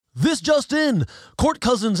This just in. Court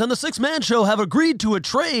Cousins and the Six Man Show have agreed to a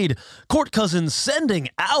trade. Court Cousins sending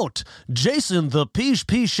out Jason the Piche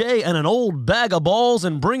Piche and an old bag of balls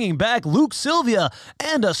and bringing back Luke Sylvia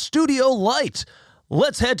and a studio light.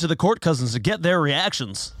 Let's head to the Court Cousins to get their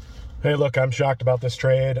reactions. Hey, look, I'm shocked about this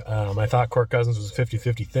trade. I thought Court Cousins was a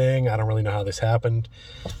 50-50 thing. I don't really know how this happened.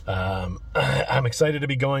 I'm excited to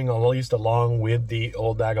be going at least along with the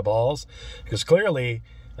old bag of balls because clearly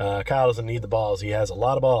Kyle doesn't need the balls. He has a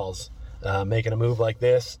lot of balls making a move like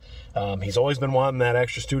this. He's always been wanting that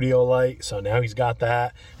extra studio light, so now he's got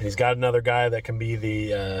that. And he's got another guy that can be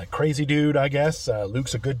the crazy dude, I guess.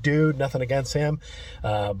 Luke's a good dude, nothing against him.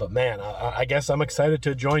 But, man, I guess I'm excited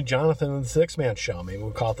to join Jonathan in the Six-Man Show. Maybe we'll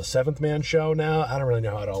call it the Seventh-Man Show now. I don't really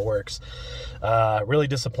know how it all works. Really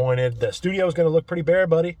disappointed. The studio is going to look pretty bare,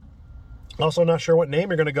 buddy. Also not sure what name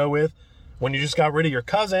you're going to go with when you just got rid of your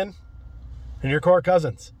cousin and your Court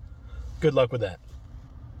Cousins. Good luck with that.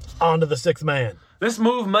 On to the Sixth Man. This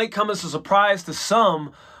move might come as a surprise to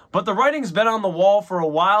some, but the writing's been on the wall for a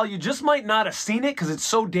while. You just might not have seen it because it's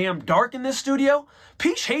so damn dark in this studio.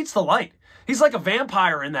 Piche hates the light. He's like a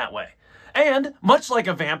vampire in that way. And, much like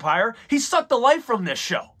a vampire, he sucked the life from this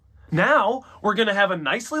show. Now, we're going to have a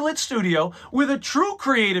nicely lit studio with a true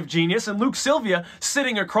creative genius and Luke Sylvia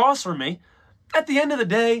sitting across from me. At the end of the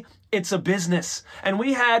day, it's a business, and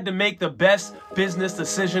we had to make the best business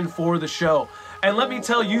decision for the show. And let me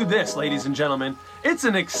tell you this, ladies and gentlemen, it's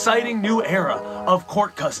an exciting new era of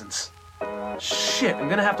Court Cousins. Shit, I'm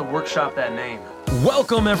gonna have to workshop that name.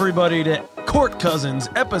 Welcome, everybody, to Court Cousins,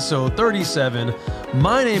 episode 37.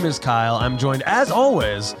 My name is Kyle. I'm joined, as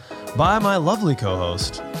always, by my lovely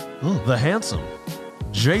co-host, the handsome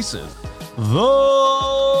Jason,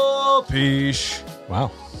 the Piche. Wow.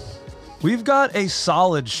 We've got a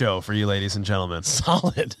solid show for you, ladies and gentlemen.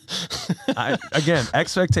 Solid. Again,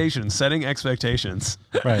 expectations, setting expectations.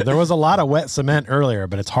 Right. There was a lot of wet cement earlier,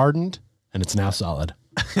 but it's hardened and it's now solid.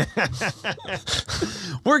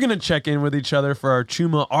 We're going to check in with each other for our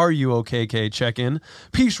Chuma Are You OKK check-in.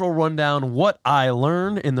 Piche will run down what I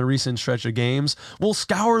learned in the recent stretch of games. We'll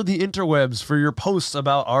scour the interwebs for your posts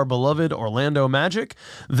about our beloved Orlando Magic.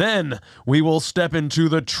 Then we will step into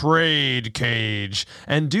the trade cage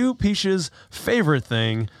and do Piche's favorite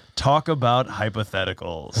thing, talk about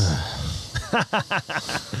hypotheticals.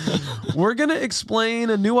 We're going to explain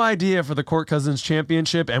a new idea for the Court Cousins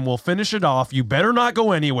Championship, and we'll finish it off. You better not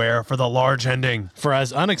go anywhere for the large ending. For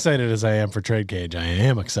as unexcited as I am for Trade Cage, I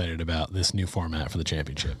am excited about this new format for the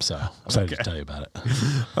championship. So excited to tell you about it.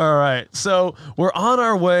 All right. So we're on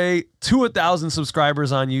our way to 1,000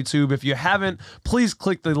 subscribers on YouTube. If you haven't, please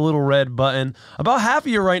click the little red button. About half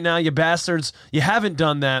of you right now, you bastards, you haven't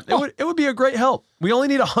done that. It would be a great help. We only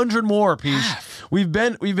need 100 more, Piche. We've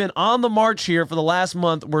been on the march here for the last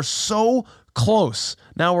month. We're so close.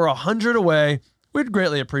 Now we're 100 away. We'd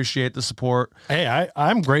greatly appreciate the support. Hey,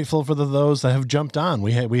 I'm grateful for those that have jumped on.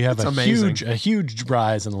 We have a huge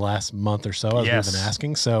rise in the last month or so as we've been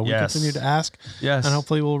asking. So we continue to ask. Yes. And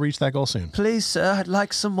hopefully we'll reach that goal soon. Please, sir, I'd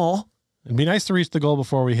like some more. It'd be nice to reach the goal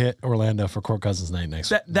before we hit Orlando for Court Cousins night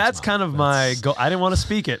next. That's kind of my goal. I didn't want to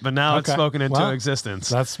speak it, but now it's spoken into existence.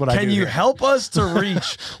 That's what I do. Can you help us to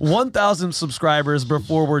reach 1,000 subscribers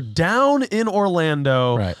before we're down in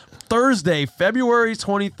Orlando? Right. Thursday, February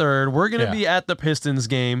 23rd, we're going to be at the Pistons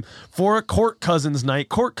game for a Court Cousins night,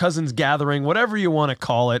 Court Cousins gathering, whatever you want to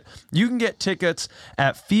call it. You can get tickets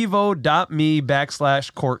at fivo.me/Court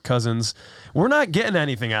Cousins. We're not getting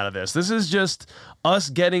anything out of this. This is just us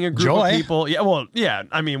getting a group of people. Yeah, well, yeah.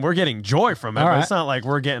 I mean, we're getting joy from it, but it's not like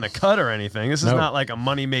we're getting a cut or anything. This is not like a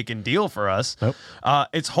money-making deal for us. Nope.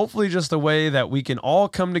 It's hopefully just a way that we can all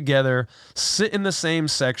come together, sit in the same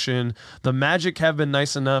section. The Magic have been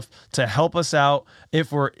nice enough to help us out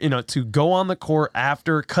if we're, to go on the court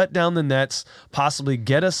after, cut down the nets, possibly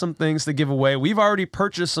get us some things to give away. We've already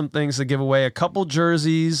purchased some things to give away, a couple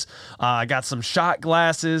jerseys. I got some shot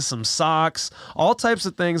glasses, some socks, all types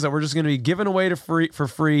of things that we're just going to be giving away for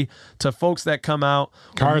free to folks that come out.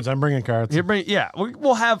 Cards. I'm bringing cards.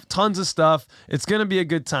 We'll have tons of stuff. It's going to be a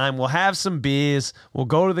good time. We'll have some beers. We'll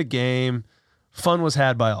go to the game. Fun was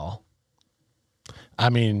had by all. I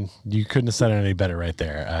mean, you couldn't have said it any better right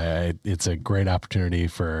there. It's a great opportunity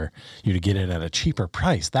for you to get in at a cheaper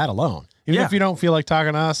price, that alone. Even if you don't feel like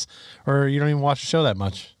talking to us or you don't even watch the show that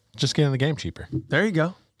much, just get in the game cheaper. There you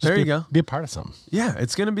go. Be a part of something. Yeah,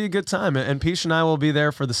 it's going to be a good time. And Piche and I will be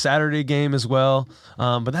there for the Saturday game as well.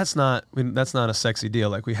 But that's not a sexy deal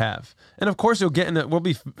like we have. And of course, we'll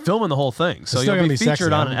be filming the whole thing. So you'll be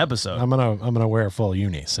featured on an episode. I'm gonna wear a full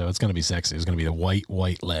uni, so it's going to be sexy. It's going to be the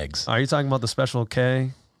white legs. Are you talking about the Special K?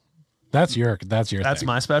 That's your thing.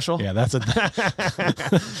 my special. Yeah, that's a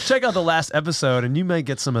Check out the last episode, and you may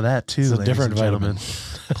get some of that too. It's a ladies different and gentlemen.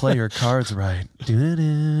 Play your cards right.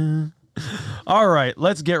 Doo-doo-doo. All right,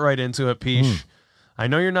 let's get right into it, Peach. I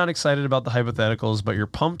know you're not excited about the hypotheticals, but you're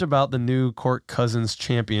pumped about the new Court Cousins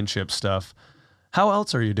Championship stuff. How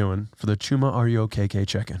else are you doing for the Chuma Are You OKK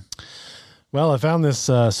check-in? Well, I found this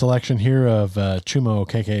selection here of Chuma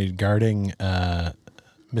OKK guarding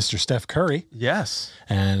Mr. Steph Curry. Yes.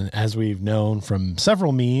 And as we've known from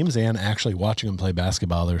several memes and actually watching him play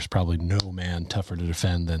basketball, there's probably no man tougher to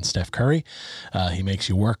defend than Steph Curry. He makes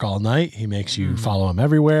you work all night. He makes you follow him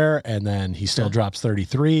everywhere. And then he still drops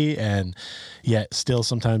 33. And yet still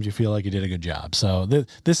sometimes you feel like you did a good job. So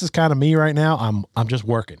this is kind of me right now. I'm just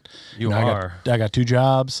working. You are. I got 2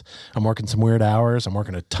 jobs. I'm working some weird hours. I'm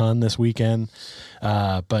working a ton this weekend.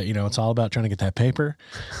 But, it's all about trying to get that paper.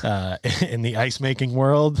 In the ice making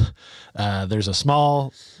world, there's a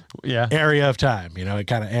small area of time. It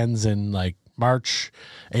kind of ends in like March,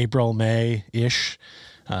 April, May-ish.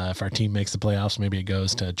 If our team makes the playoffs, maybe it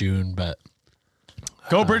goes to June. But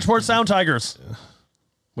Go Bridgeport Sound Tigers.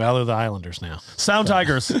 Well, they're the Islanders now. Sound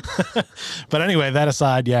Tigers. But anyway, that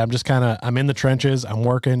aside, I'm in the trenches. I'm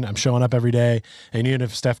working. I'm showing up every day. And even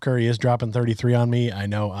if Steph Curry is dropping 33 on me, I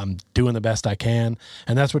know I'm doing the best I can.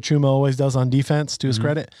 And that's what Chuma always does on defense, to his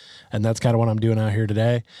credit. And that's kind of what I'm doing out here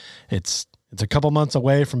today. It's a couple months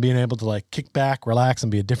away from being able to like kick back, relax,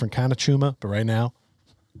 and be a different kind of Chuma. But right now,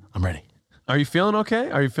 I'm ready. Are you feeling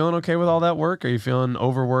okay? Are you feeling okay with all that work? Are you feeling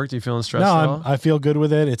overworked? Are you feeling stressed at all? No, I feel good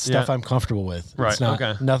with it. It's stuff I'm comfortable with. Right, It's not,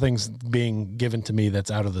 okay. Nothing's being given to me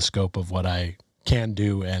that's out of the scope of what I can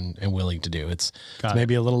do and willing to do. It's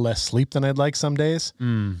maybe a little less sleep than I'd like some days.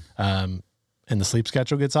 And the sleep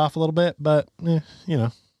schedule gets off a little bit, but,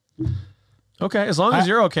 Okay, as long as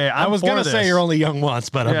you're okay. I was going to say you're only young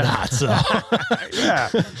once, but I'm Yeah. not. So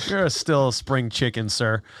Yeah, you're still a spring chicken,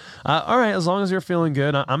 sir. All right, as long as you're feeling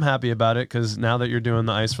good, I'm happy about it because now that you're doing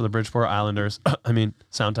the ice for the Bridgeport Islanders,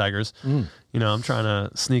 Sound Tigers, I'm trying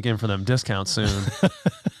to sneak in for them discounts soon.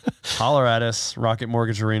 Holler at us, Rocket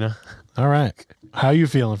Mortgage Arena. all right. How are you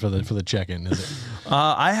feeling for the check-in? Is it?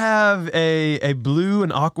 I have a blue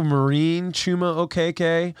and aquamarine Chuma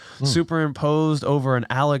OKK superimposed over an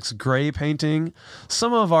Alex Gray painting.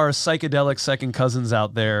 Some of our psychedelic second cousins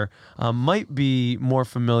out there might be more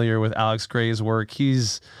familiar with Alex Gray's work.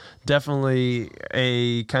 He's definitely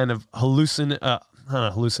a kind of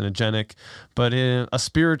hallucinogenic, but a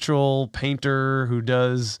spiritual painter who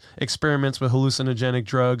does experiments with hallucinogenic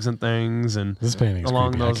drugs and things, and This painting is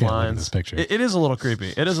along creepy. those I can't look at lines. this picture. It is a little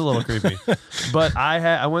creepy. It is a little creepy. But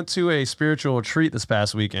I went to a spiritual retreat this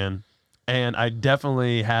past weekend, and I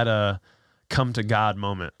definitely had a come to God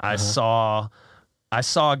moment. I saw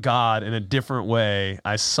God in a different way.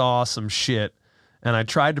 I saw some shit, and I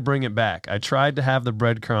tried to bring it back. I tried to have the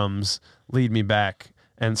breadcrumbs lead me back,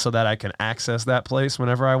 and so that I can access that place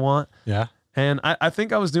whenever I want. Yeah. And I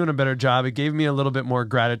think I was doing a better job. It gave me a little bit more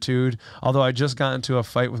gratitude, although I just got into a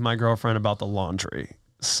fight with my girlfriend about the laundry.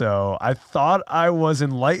 So I thought I was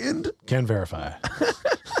enlightened, Can verify.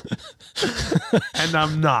 and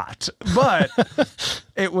I'm not. But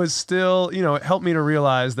it was still, it helped me to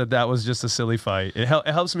realize that was just a silly fight. It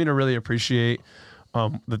helps me to really appreciate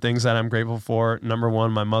the things that I'm grateful for. Number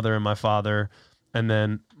one, my mother and my father, and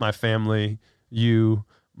then my family, you,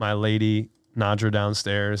 my lady, Nadra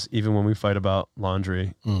downstairs, even when we fight about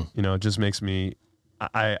laundry. It just makes me,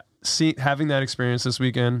 I see having that experience this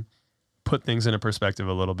weekend put things into perspective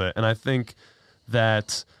a little bit. And I think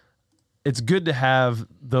that it's good to have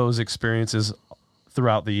those experiences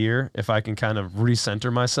throughout the year if I can kind of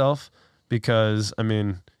recenter myself, because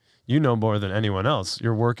more than anyone else,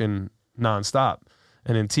 you're working nonstop.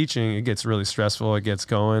 And in teaching, it gets really stressful. It gets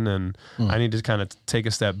going, and I need to kind of take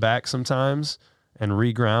a step back sometimes and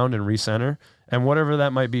reground and recenter. And whatever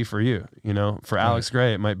that might be for you, for Alex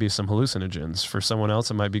Gray, it might be some hallucinogens. For someone else,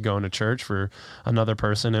 it might be going to church. For another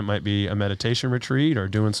person, it might be a meditation retreat or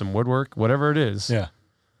doing some woodwork, whatever it is. Yeah.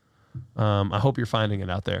 I hope you're finding it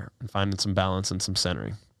out there and finding some balance and some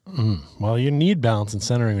centering. Well, you need balance and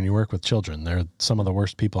centering when you work with children. They're some of the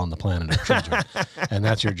worst people on the planet are children. And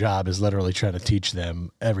that's your job, is literally trying to teach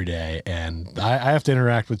them every day. And I have to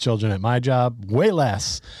interact with children at my job way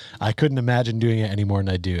less. I couldn't imagine doing it any more than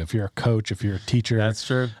I do. If you're a coach, if you're a teacher, That's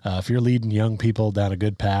true. If you're leading young people down a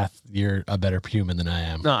good path, you're a better human than I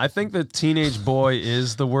am. No, I think the teenage boy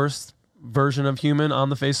is the worst version of human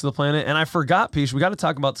on the face of the planet. And I forgot, Peach, we got to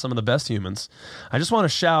talk about some of the best humans. I just want to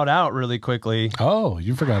shout out really quickly Oh,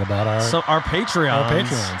 you forgot about our Patreons. Our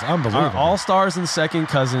Patreons. Unbelievable. Our all-stars and second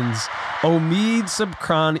cousins, Omid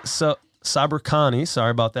Sabrikani,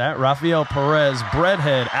 sorry about that, Rafael Perez,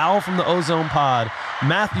 Breadhead, Al from the Ozone Pod,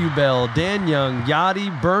 Matthew Bell, Dan Young,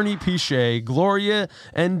 Yachty, Bernie Pichet, Gloria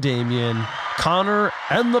and Damien, Connor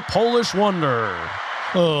and the Polish Wonder.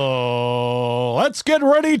 Oh, let's get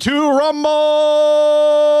ready to rumble!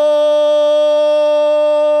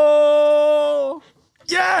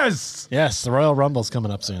 Yes! Yes, the Royal Rumble's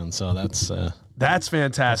coming up soon, so that's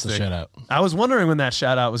fantastic. a shout out. I was wondering when that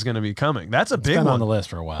shout out was going to be coming. That's a big Been one. on the list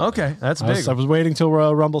for a while. Okay, that's I big. was waiting till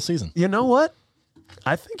Royal Rumble season. You know what?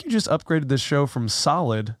 I think you just upgraded this show from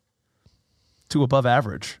solid to above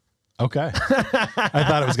average. Okay. I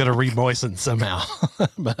thought it was going to re-moisten somehow.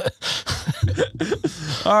 But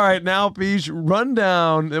All right, now, Peach, run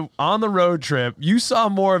down on the road trip. You saw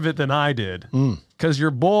more of it than I did because your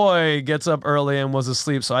boy gets up early and was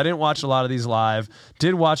asleep, so I didn't watch a lot of these live.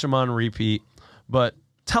 Did watch them on repeat. But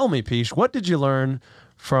tell me, Peach, what did you learn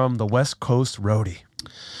from the West Coast Roadie?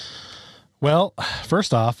 well,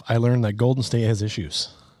 first off, I learned that Golden State has issues.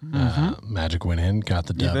 Magic went in, got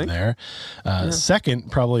the dub think? there. Second,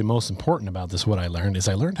 probably most important about this, what I learned is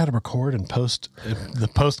I learned how to record and post the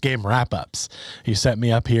post-game wrap-ups. You set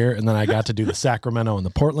me up here, and then I got to do the Sacramento and the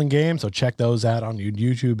Portland game, so check those out on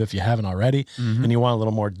YouTube if you haven't already, and you want a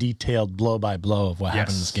little more detailed blow-by-blow of what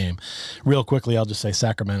happened in this game. Real quickly, I'll just say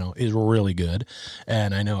Sacramento is really good,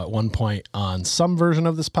 and I know at one point on some version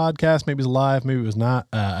of this podcast, maybe it was live, maybe it was not,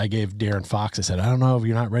 I gave Darren Fox, I said, I don't know if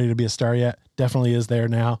you're not ready to be a star yet. Definitely is there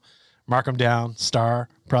now. Mark him down. Star.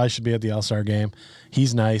 Probably should be at the All-Star game.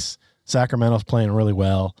 He's nice. Sacramento's playing really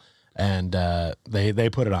well. And they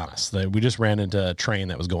put it on us. We just ran into a train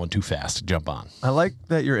that was going too fast to jump on. I like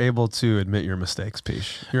that you're able to admit your mistakes,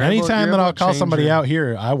 Peach. Anytime that I'll call somebody out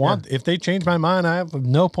here, if they change my mind, I have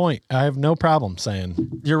no point. I have no problem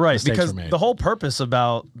saying you're right, mistakes because were made. the whole purpose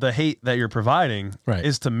about the hate that you're providing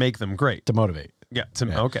is to make them great. To motivate. Yeah.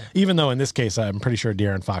 Okay. Even though in this case, I'm pretty sure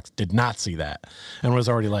Darren Fox did not see that and was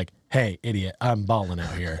already like, hey, idiot, I'm balling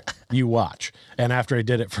out here. You watch. And after I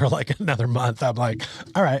did it for like another month, I'm like,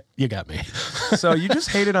 all right, you got me. So you just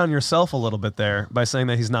hated on yourself a little bit there by saying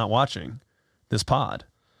that he's not watching this pod.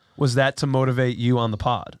 Was that to motivate you on the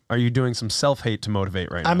pod? Are you doing some self-hate to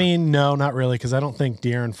motivate right now? I mean, no, not really, because I don't think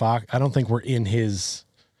Darren Fox, I don't think we're in his...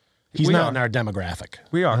 He's We not are. in our demographic.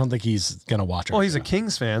 We are. I don't think he's going to watch it. Well, he's a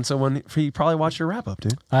Kings fan, so he probably watched your wrap-up,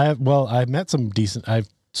 dude. I've met some decent... I've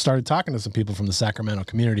started talking to some people from the Sacramento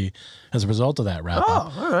community as a result of that wrap-up.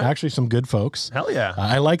 Oh, all right. Actually, some good folks. Hell yeah.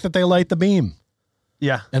 I like that they light the beam.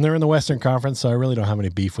 Yeah. And they're in the Western Conference, so I really don't have any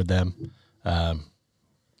beef with them.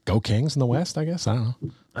 Go Kings in the West, I guess. I don't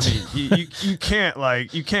know. I mean, you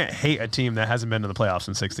can't hate a team that hasn't been to the playoffs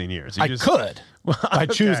in 16 years. I could. I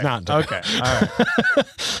choose not to. Okay. All right.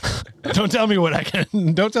 Don't tell me what I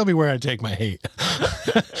can. Don't tell me where I take my hate.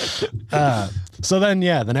 So then,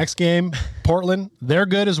 the next game, Portland, they're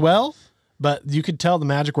good as well. But you could tell the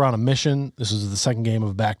Magic were on a mission. This was the second game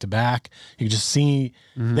of back-to-back. You could just see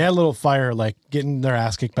they had a little fire, like getting their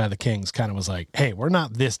ass kicked by the Kings kind of was like, hey, we're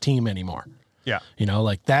not this team anymore. Yeah. You know,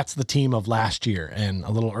 like that's the team of last year. And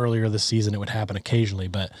a little earlier this season, it would happen occasionally.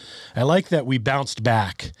 But I like that we bounced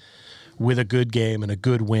back with a good game and a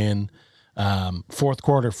good win. Fourth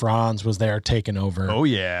quarter, Franz was there taking over. Oh,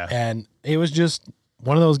 yeah. And it was just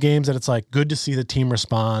one of those games that it's like good to see the team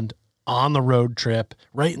respond on the road trip,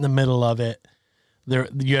 right in the middle of it.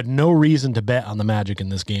 You had no reason to bet on the Magic in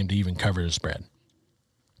this game to even cover the spread.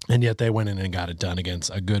 And yet they went in and got it done against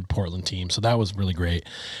a good Portland team. So that was really great.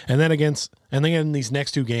 And then in these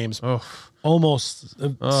next two games, almost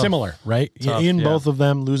similar, right? Tough, Both of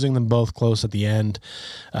them, losing them both close at the end.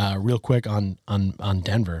 Real quick on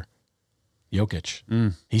Denver,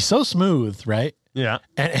 Jokic. He's so smooth, right? Yeah.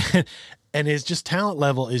 And his just talent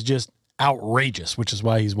level is just outrageous, which is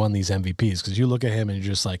why he's won these MVPs. Because you look at him and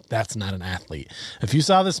you're just like, that's not an athlete. If you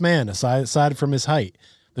saw this man, aside from his height,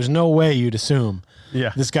 there's no way you'd assume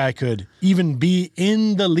this guy could even be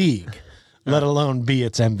in the league, let alone be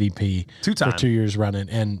its MVP for 2 years running,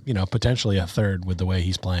 and potentially a third with the way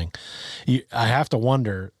he's playing. I have to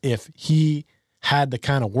wonder if he had the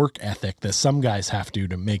kind of work ethic that some guys have to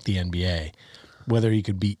make the NBA, whether he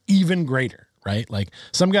could be even greater, right? Like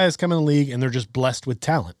some guys come in the league and they're just blessed with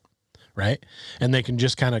talent, right? And they can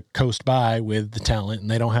just kind of coast by with the talent and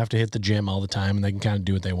they don't have to hit the gym all the time and they can kind of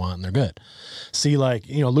do what they want and they're good. See, like,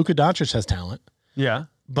 Luka Doncic has talent. Yeah.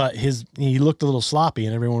 But he looked a little sloppy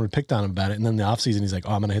and everyone would picked on him about it. And then in the offseason, he's like,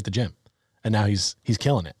 oh, I'm going to hit the gym. And now he's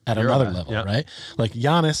killing it at another level, right? Like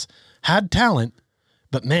Giannis had talent,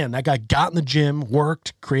 But man, that guy got in the gym,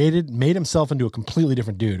 worked, created, made himself into a completely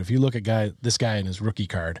different dude. If you look at this guy in his rookie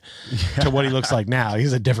card to what he looks like now,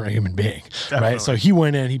 he's a different human being, right? So he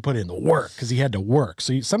went in, he put in the work because he had to work.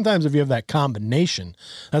 So sometimes if you have that combination,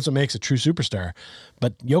 that's what makes a true superstar.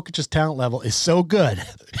 But Jokic's talent level is so good.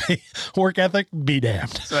 Work ethic, be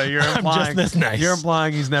damned. So you're I'm implying, just this nice. You're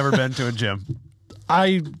implying he's never been to a gym.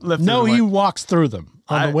 I know he walks through them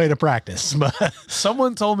on the way to practice. But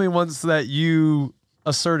someone told me once that you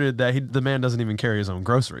asserted that the man doesn't even carry his own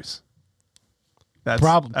groceries. That's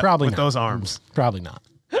probably with not. those arms. Probably not.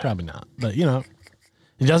 But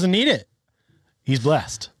he doesn't need it. He's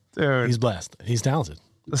blessed. Dude, he's blessed. He's talented.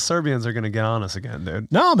 The Serbians are going to get on us again,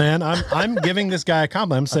 dude. No, man, I'm giving this guy a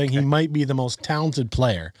compliment. I'm saying he might be the most talented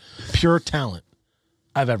player, pure talent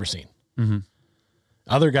I've ever seen. Mm-hmm.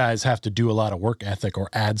 Other guys have to do a lot of work ethic or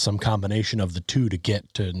add some combination of the two to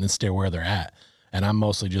get to and stay where they're at. And I'm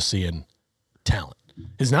mostly just seeing talent.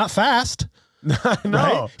 He's not fast. No.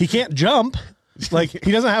 Right? He can't jump. Like,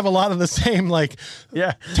 he doesn't have a lot of the same,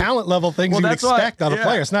 talent level things you'd expect out of a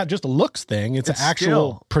player. It's not just a looks thing. It's an actual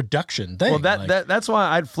skill. Production thing. Well, that's why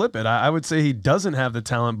I'd flip it. I would say he doesn't have the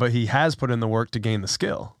talent, but he has put in the work to gain the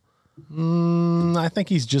skill. I think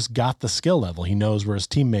he's just got the skill level. He knows where his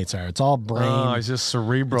teammates are. It's all brain. Oh, he's just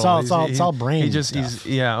cerebral. It's all brain. Okay.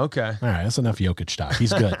 All right, that's enough Jokic talk.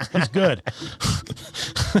 He's good. He's good.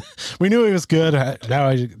 We knew he was good.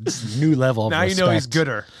 Now new level of now respect. You know he's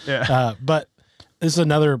gooder. Yeah. But this is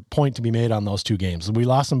another point to be made on those two games. We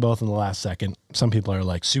lost them both in the last second. Some people are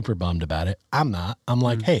like super bummed about it. I'm not. I'm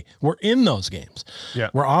like, hey, we're in those games.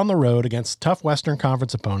 Yeah. We're on the road against tough Western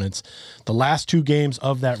Conference opponents. The last two games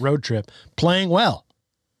of that road trip, playing well.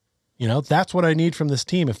 That's what I need from this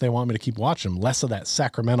team if they want me to keep watching them. Less of that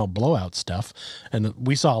Sacramento blowout stuff. And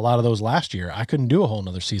we saw a lot of those last year. I couldn't do a whole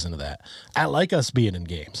nother season of that. I like us being in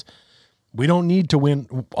games. We don't need to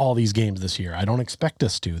win all these games this year. I don't expect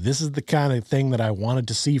us to. This is the kind of thing that I wanted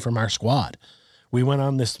to see from our squad. We went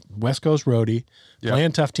on this West Coast roadie,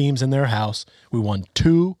 playing tough teams in their house. We won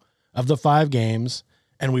 2 of the 5 games,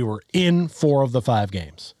 and we were in 4 of the 5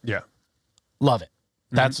 games. Yeah. Love it.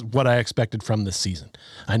 That's what I expected from this season.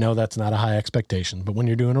 I know that's not a high expectation, but when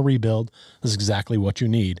you're doing a rebuild, this is exactly what you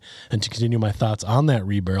need. And to continue my thoughts on that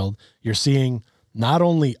rebuild, you're seeing not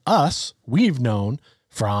only us, we've known,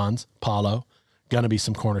 Franz, Paulo, going to be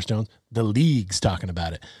some cornerstones. The league's talking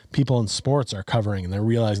about it. People in sports are covering, and they're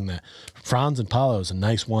realizing that Franz and Paulo is a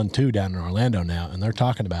nice 1-2 down in Orlando now, and they're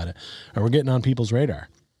talking about it. And we're getting on people's radar.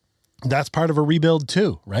 That's part of a rebuild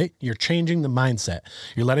too, right? You're changing the mindset.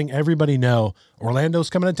 You're letting everybody know Orlando's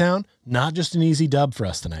coming to town, not just an easy dub for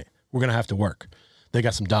us tonight. We're going to have to work. They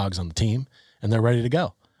got some dogs on the team, and they're ready to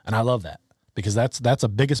go. And I love that because that's a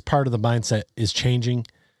biggest part of the mindset is changing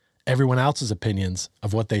everyone else's opinions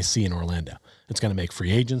of what they see in Orlando. It's going to make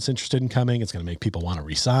free agents interested in coming. It's going to make people want to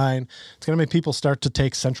resign. It's going to make people start to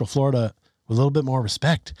take Central Florida with a little bit more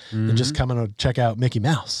respect than just coming to check out Mickey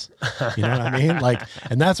Mouse. You know what I mean?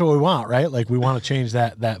 And that's what we want, right? We want to change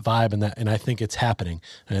that vibe and I think it's happening.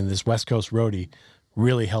 And this West Coast roadie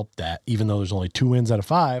really helped that, even though there's only 2 wins out of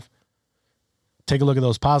 5. Take a look at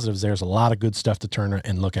those positives. There's a lot of good stuff to turn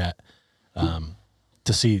and look at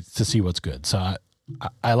to see what's good. So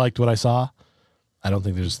I liked what I saw. I don't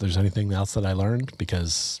think there's anything else that I learned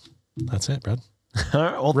because that's it, Brad. All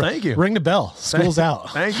right. Well, thank you. Ring the bell. School's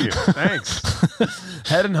out. Thank you. Thanks.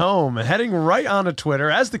 Heading home, heading right onto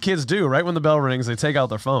Twitter, as the kids do. Right when the bell rings, they take out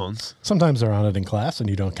their phones. Sometimes they're on it in class and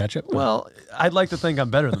you don't catch it. Well, I'd like to think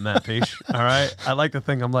I'm better than that, Peach. All right. I'd like to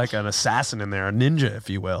think I'm like an assassin in there, a ninja, if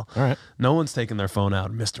you will. All right. No one's taking their phone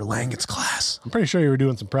out in Mr. Langett's class. I'm pretty sure you were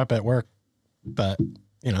doing some prep at work, but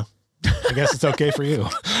I guess it's okay for you.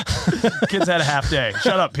 Kids had a half day.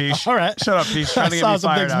 Shut up, Peach. All right. Shut up, Peach. Trying to get me I saw some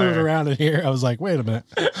fired things out move here. around in here. I was like, wait a minute.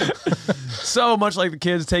 So much like the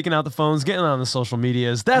kids taking out the phones, getting on the social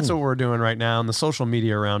medias. That's what we're doing right now in the social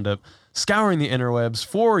media roundup, scouring the interwebs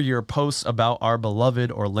for your posts about our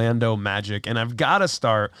beloved Orlando Magic. And I've got to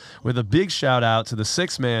start with a big shout out to the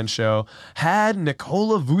 6-Man Show. Had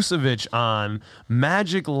Nikola Vucevic on,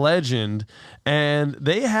 Magic legend, and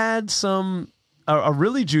they had a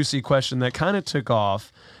really juicy question that kind of took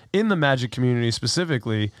off in the Magic community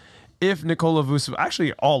specifically. If Nikola Vucevic,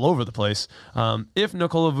 actually all over the place, if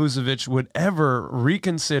Nikola Vucevic would ever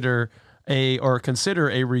consider a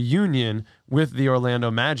reunion with the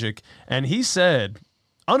Orlando Magic. And he said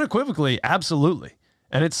unequivocally, absolutely.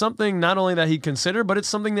 And it's something not only that he'd consider, but it's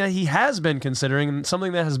something that he has been considering and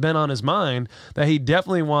something that has been on his mind, that he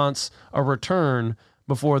definitely wants a return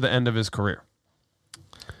before the end of his career.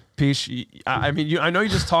 Peach, I mean, I know you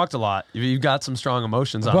just talked a lot. You've got some strong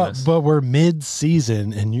emotions on this. But we're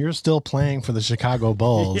mid-season, and you're still playing for the Chicago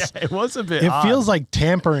Bulls. Yeah, it was a bit It odd. feels like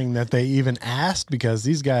tampering that they even asked, because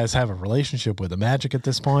these guys have a relationship with the Magic at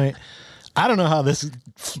this point. I don't know how this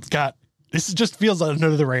got. This just feels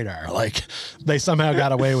under the radar. Like they somehow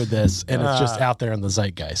got away with this, and it's just out there in the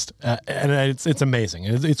zeitgeist. And it's amazing.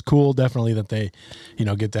 It's cool, definitely, that they,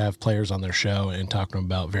 get to have players on their show and talk to them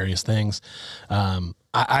about various things.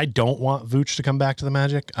 I don't want Vooch to come back to the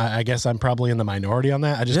Magic. I guess I'm probably in the minority on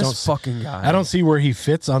that. I just This fucking guy. I don't see where he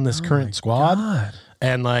fits on this current squad. God.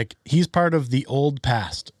 And like he's part of the old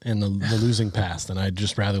past and the losing past, and I'd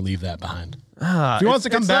just rather leave that behind. If he wants to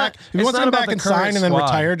come back, if he wants to come back and sign and then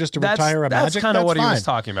retire just to retire a Magic, that's kind of what he fine. was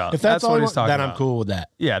talking about. If that's all what he's talking then about. I'm cool with that.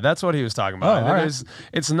 Yeah, that's what he was talking about. all right.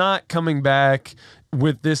 It's not coming back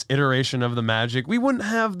with this iteration of the Magic. We wouldn't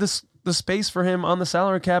have the space for him on the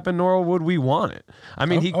salary cap, and nor would we want it. I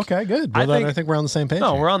mean, okay, good. Well, I think we're on the same page.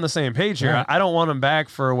 No, here. we're on the same page here. Right. I don't want him back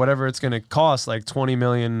for whatever it's going to cost, like $20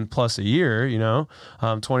 million plus a year.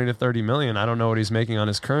 20 to 30 million. I don't know what he's making on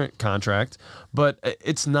his current contract, but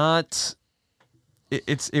it's not.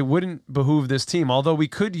 It wouldn't behoove this team. Although we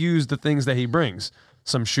could use the things that he brings,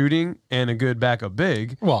 some shooting and a good backup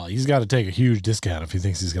big. Well, he's got to take a huge discount if he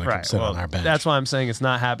thinks he's going to come sit on our bench. That's why I'm saying it's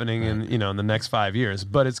not happening in in the next 5 years.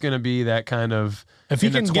 But it's going to be that kind of if he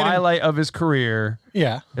in can the get twilight of his career.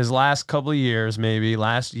 Yeah. His last couple of years, maybe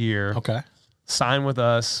last year. Okay. Sign with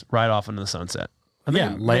us right off into the sunset.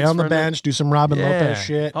 Yeah, lay on the bench, do some Robin Lopez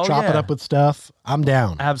shit, chop it up with stuff. I'm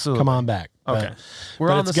down. Absolutely. Come on back. Okay.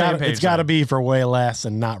 We're on the same page. It's got to be for way less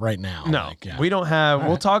and not right now. No, we don't have.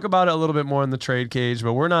 We'll talk about it a little bit more in the trade cage,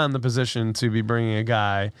 but we're not in the position to be bringing a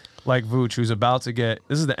guy like Vooch who's about to get.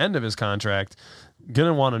 This is the end of his contract.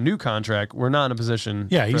 Gonna want a new contract. We're not in a position.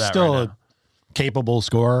 Yeah, for he's that still right a now. capable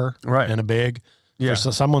scorer, Right. and a big. Yeah.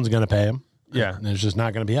 So someone's going to pay him. Yeah. and it's just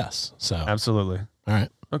not going to be us. So Absolutely. all right.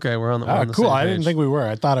 Okay, we're on the. Oh, We're on the cool. same I didn't page. think we were.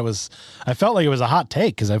 I thought it was. I felt like it was a hot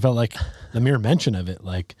take because I felt like the mere mention of it,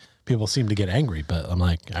 like people seem to get angry. But I'm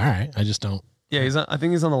like, all right, I just don't. Yeah, I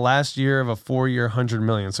think he's on the last year of a 4-year, $100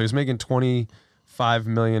 million. So he's making $25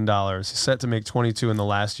 million. He's set to make 22 in the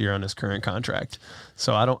last year on his current contract.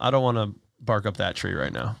 So I don't want to bark up that tree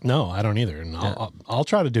right now. No, I don't either. And I'll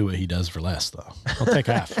try to do what he does for less, though. I'll take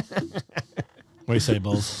half. What do you say,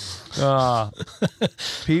 Bulls?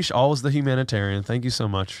 Peach, always the humanitarian. Thank you so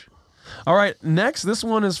much. All right, next, this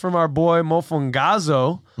one is from our boy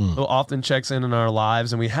Mofongazo, who often checks in our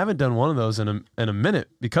lives, and we haven't done one of those in a minute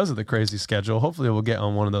because of the crazy schedule. Hopefully, we'll get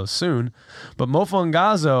on one of those soon. But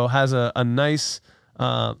Mofongazo has a nice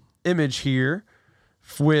image here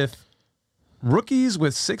with rookies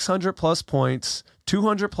with 600 plus points,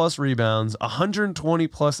 200 plus rebounds, 120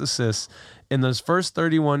 plus assists in those first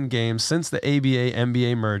 31 games since the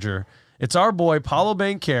ABA-NBA merger. It's our boy Paolo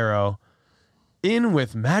Banchero in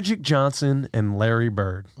with Magic Johnson and Larry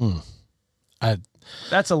Bird.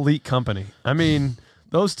 That's elite company. I mean,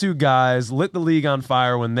 those two guys lit the league on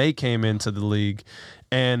fire when they came into the league,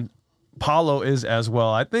 and Paolo is as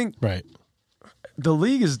well. I think Right. the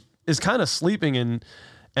league is kind of sleeping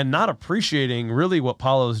and not appreciating really what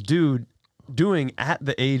Paolo's doing at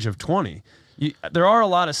the age of 20. There are a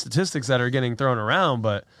lot of statistics that are getting thrown around,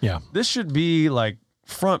 but Yeah. this should be like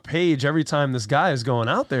front page every time this guy is going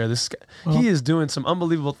out there. He is doing some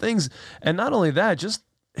unbelievable things, and not only that, just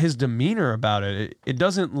his demeanor about it. It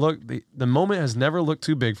doesn't look the moment has never looked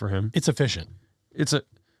too big for him. It's efficient. It's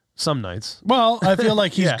some nights. Well, I feel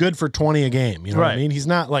like he's Yeah. good for 20 a game. You know what I Right. mean? He's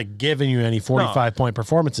not like giving you any 45-point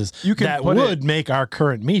performances You can that put would make our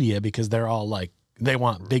current media because they're all like, they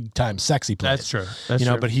want big-time sexy plays. That's true. That's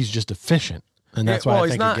true. true. But he's just efficient. And that's why I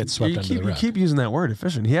think it gets swept under the You rug. keep using that word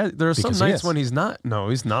efficient. There are some Because he nights is. when he's not. No,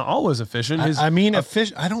 he's not always efficient. I mean,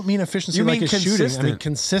 I don't mean efficiency You like mean his shooting. I mean, consistent.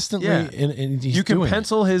 consistently, Yeah. and he's You can doing it.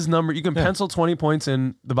 pencil his number. You can pencil 20 points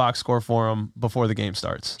in the box score for him before the game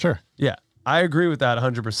starts. Sure. Yeah, I agree with that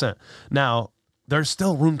 100%. Now, there's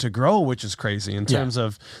still room to grow, which is crazy in terms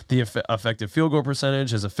of the effective field goal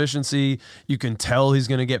percentage, his efficiency. You can tell he's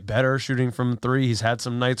going to get better shooting from three. He's had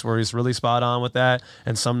some nights where he's really spot on with that,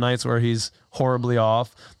 and some nights where he's horribly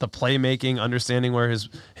off. The playmaking, understanding where his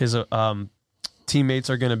teammates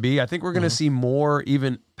are going to be. I think we're going to see more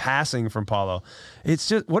even passing from Paolo. It's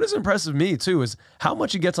just what is impressive me too is how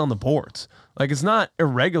much he gets on the boards. Like it's not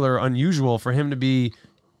irregular, unusual for him to be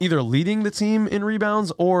either leading the team in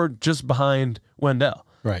rebounds or just behind Wendell.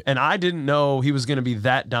 Right. And I didn't know he was going to be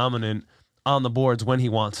that dominant on the boards when he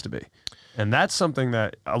wants to be. And that's something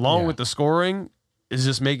that, along with the scoring, is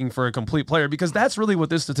just making for a complete player because that's really what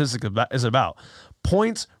this statistic is about.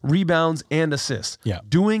 Points, rebounds, and assists. Yeah.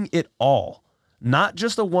 Doing it all. not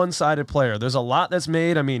just a one-sided player. There's a lot that's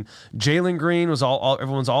made. I mean, Jalen Green was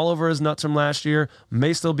everyone's all over his nuts from last year.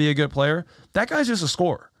 May still be a good player. That guy's just a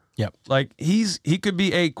scorer. Yep. Like he could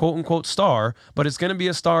be a quote unquote star, but it's going to be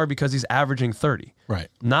a star because he's averaging 30. Right.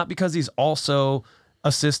 Not because he's also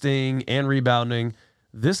assisting and rebounding.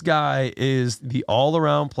 This guy is the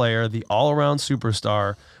all-around player, the all-around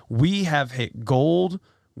superstar. We have hit gold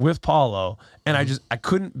with Paulo, and I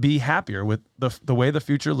couldn't be happier with the way the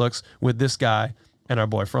future looks with this guy and our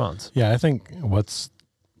boy Franz. Yeah, I think what's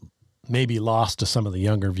maybe lost to some of the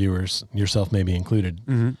younger viewers, yourself maybe included,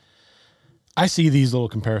 I see these little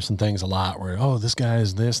comparison things a lot where, oh, this guy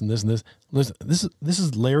is this and this and this. Listen, this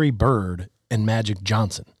is Larry Bird and Magic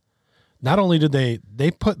Johnson. Not only did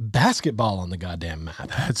they put basketball on the goddamn map.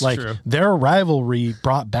 That's like true. Their rivalry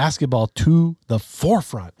brought basketball to the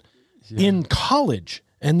forefront in college.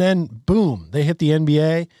 And then boom, they hit the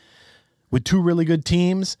NBA with two really good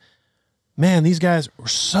teams. Man, these guys were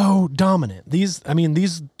so dominant. These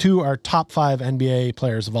two are top 5 NBA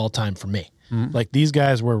players of all time for me. Like these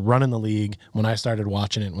guys were running the league when I started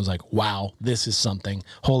watching it and was like, wow, this is something.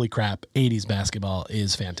 Holy crap, 80s basketball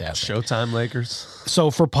is fantastic. Showtime Lakers.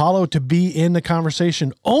 So for Paulo to be in the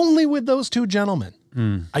conversation only with those two gentlemen,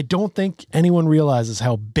 I don't think anyone realizes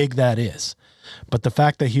how big that is. But the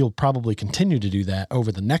fact that he'll probably continue to do that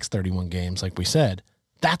over the next 31 games, like we said,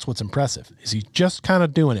 that's what's impressive. Is he just kind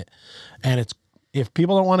of doing it? And if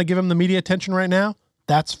people don't want to give him the media attention right now,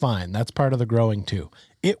 that's fine. That's part of the growing too.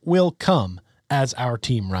 It will come as our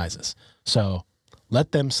team rises. So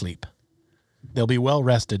let them sleep. They'll be well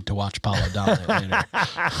rested to watch Paulo dominate later.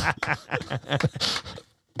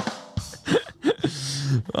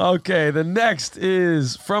 Okay, the next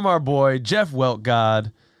is from our boy Jeff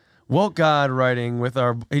Weltgod. Weltgod writing with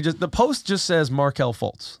the post just says Markelle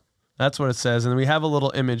Fultz. That's what it says. And we have a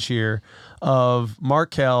little image here of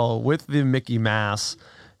Markelle with the Mickey Mouse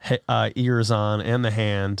ears on and the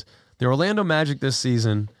hand. The Orlando Magic this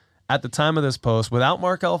season, at the time of this post, without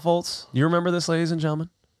Markelle Fultz, do you remember this, ladies and gentlemen?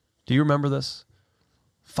 Do you remember this?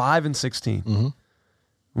 5-16.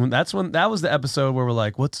 That was the episode where we're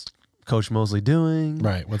like, what's Coach Mosley doing?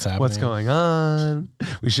 Right. What's happening? What's going on?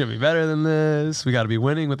 We should be better than this. We got to be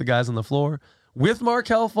winning with the guys on the floor. With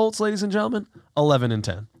Markelle Fultz, ladies and gentlemen,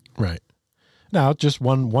 11-10. Right. Now, just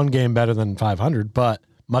one game better than 500, but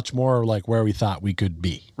much more like where we thought we could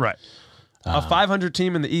be. Right. A 500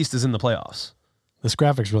 team in the East is in the playoffs. This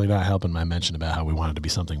graphic's really not helping my mention about how we wanted to be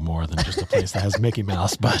something more than just a place that has Mickey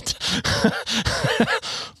Mouse, but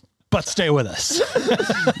stay with us.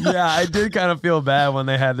 Yeah, I did kind of feel bad when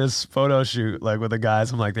they had this photo shoot, like with the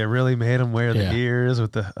guys. I'm like, they really made them wear the ears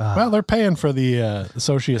with the. Well, they're paying for the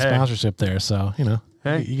associate sponsorship there, so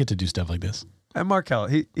Hey. you get to do stuff like this. And Markelle,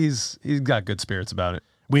 he's got good spirits about it.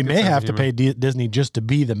 We may have to humor. pay Disney just to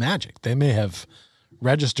be the Magic. They may have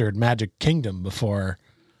registered Magic Kingdom before.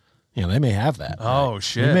 They may have that. Oh, right?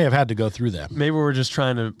 shit. We may have had to go through that. Maybe we're just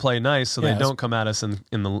trying to play nice so they don't come at us in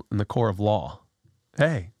the core of law.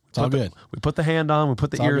 Hey, it's all good. We put the hand on. We put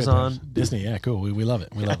the It's all ears good, on. man. Disney, yeah, cool. We love it.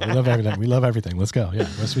 We love everything. We love everything. Let's go. Yeah,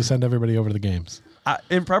 we send everybody over to the games.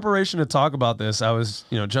 In preparation to talk about this, I was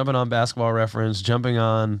jumping on Basketball Reference, jumping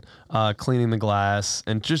on Cleaning the Glass,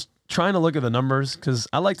 and just trying to look at the numbers because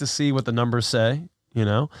I like to see what the numbers say.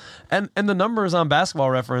 And the numbers on Basketball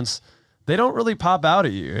Reference, they don't really pop out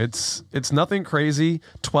at you. It's nothing crazy.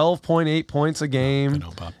 12.8 points a game. They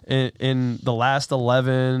don't pop. In the last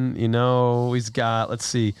 11. He's got, let's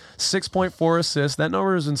see, 6.4 assists. That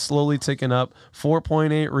number has been slowly ticking up.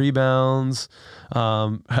 4.8 rebounds.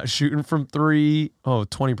 Shooting from 3,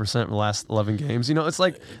 20% in the last 11 games. It's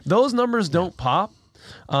like those numbers don't pop.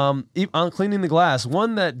 On Cleaning the Glass,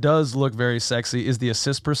 one that does look very sexy is the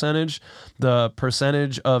assist percentage, the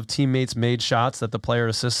percentage of teammates made shots that the player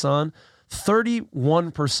assists on.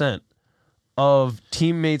 31% of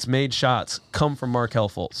teammates made shots come from Markelle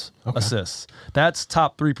Fultz assists. That's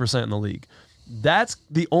top 3% in the league. That's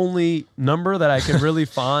the only number that I can really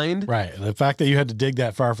find. Right. The fact that you had to dig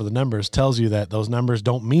that far for the numbers tells you that those numbers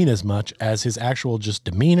don't mean as much as his actual just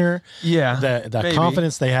demeanor. Yeah. The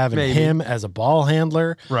confidence they have in him as a ball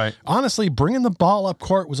handler. Right. Honestly, bringing the ball up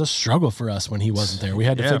court was a struggle for us when he wasn't there. We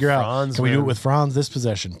had to figure Franz, out, can we do it with Franz this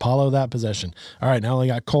possession, Paulo that possession? All right, now we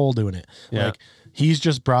got Cole doing it. Yeah. He's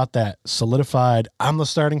just brought that solidified, I'm the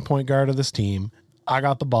starting point guard of this team. I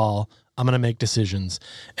got the ball. I'm going to make decisions.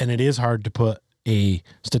 And it is hard to put a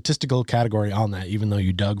statistical category on that, even though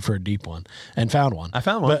you dug for a deep one and found one. I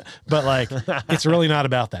found one. But it's really not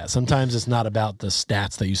about that. Sometimes it's not about the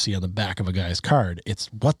stats that you see on the back of a guy's card. It's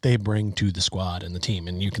what they bring to the squad and the team.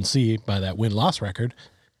 And you can see by that win-loss record,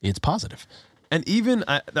 it's positive. And even,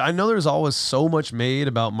 I know there's always so much made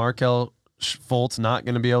about Markelle Fultz not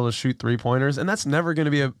going to be able to shoot 3-pointers, and that's never going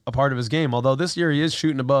to be a part of his game. Although this year he is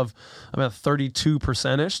shooting above about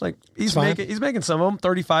 32%ish. Like he's making some of them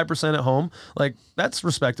 35% at home. Like that's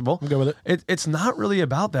respectable. I'm good with it. It's not really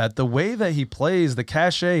about that. The way that he plays, the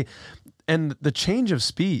cachet, and the change of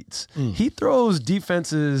speeds. He throws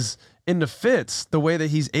defenses into fits the way that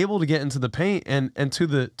he's able to get into the paint and to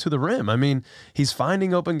the rim. I mean, he's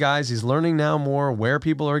finding open guys. He's learning now more where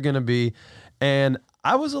people are going to be. And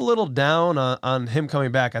I was a little down on him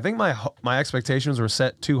coming back. I think my expectations were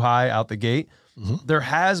set too high out the gate. There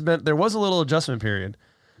was a little adjustment period.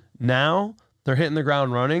 Now they're hitting the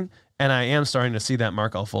ground running, and I am starting to see that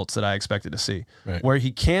Markelle Fultz that I expected to see, where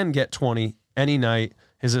he can get 20 any night.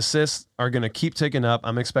 His assists are going to keep ticking up.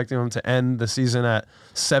 I'm expecting him to end the season at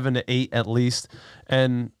 7 to 8 at least.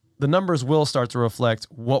 And the numbers will start to reflect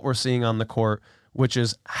what we're seeing on the court, which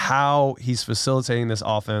is how he's facilitating this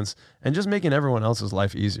offense and just making everyone else's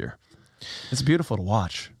life easier. It's beautiful to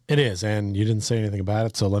watch. It is, and you didn't say anything about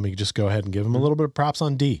it, so let me just go ahead and give him a little bit of props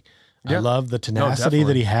on D. I love the tenacity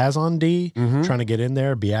that he has on D, trying to get in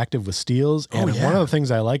there, be active with steals. And one of the things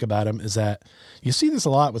I like about him is that you see this a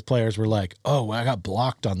lot with players where like, oh, I got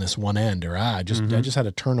blocked on this one end, or I just had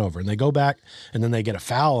a turnover. And they go back and then they get a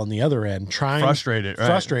foul on the other end, frustrated.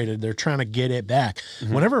 They're trying to get it back.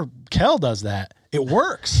 Whenever Kel does that, it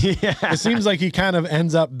works. It seems like he kind of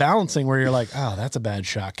ends up balancing where you're like, oh, that's a bad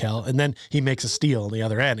shot, Kel. And then he makes a steal on the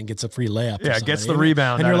other end and gets a free layup. Yeah, gets the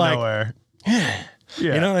rebound out of nowhere. Yeah.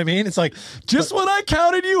 You know what I mean? It's like when I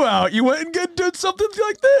counted you out, you went and did something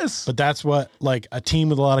like this. But that's what like a team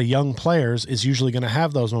with a lot of young players is usually going to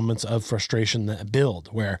have, those moments of frustration that build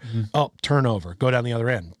where turnover, go down the other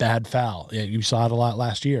end, bad foul. Yeah, you saw it a lot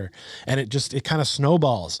last year, and it kind of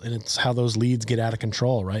snowballs, and it's how those leads get out of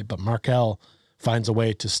control, right? But Markelle finds a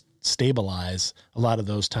way to stabilize a lot of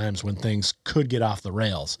those times when things could get off the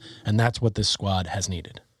rails, and that's what this squad has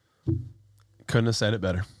needed. Couldn't have said it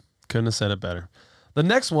better. The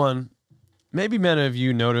next one, maybe many of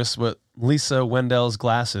you noticed what Lisa Wendell's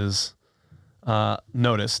glasses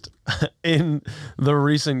noticed in the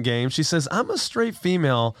recent game. She says, I'm a straight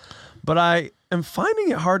female, but I am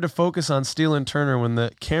finding it hard to focus on Steele and Turner when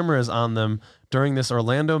the camera is on them during this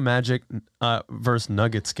Orlando Magic versus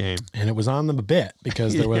Nuggets game. And it was on them a bit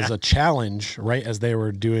because there was a challenge right as they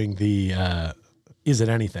were doing the Is It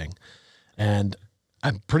Anything? And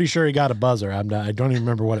I'm pretty sure he got a buzzer. I don't even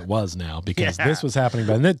remember what it was now because this was happening.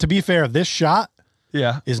 But to be fair, this shot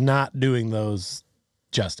is not doing those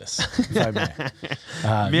justice, if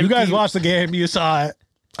I may. You guys watched the game. You saw it.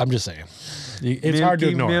 I'm just saying. It's hard to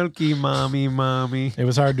ignore. Milky, mommy. It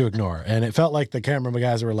was hard to ignore. And it felt like the camera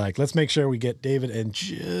guys were like, let's make sure we get David and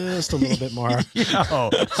just a little bit more of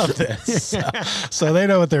this. So they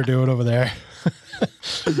know what they're doing over there.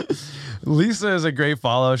 Lisa is a great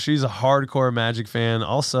follow. She's a hardcore Magic fan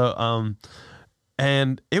also.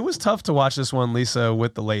 And it was tough to watch this one, Lisa,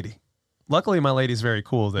 with the lady. Luckily, my lady's very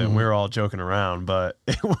cool that we were all joking around, but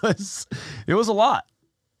it was a lot.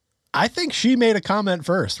 I think she made a comment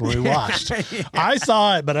first when we watched. I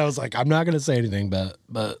saw it, but I was like, I'm not going to say anything, but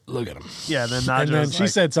look at him. Yeah, then she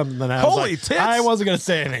said something that I was like, tits. I wasn't going to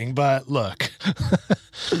say anything, but look.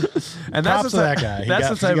 And props to that guy. He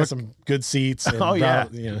got some good seats.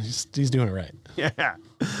 And he's doing it right. Yeah.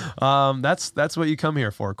 That's what you come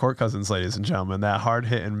here for. Court Cousins, ladies and gentlemen, that hard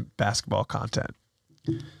hitting basketball content.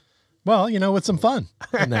 Well, with some fun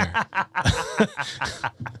in there.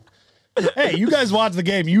 Hey, you guys watched the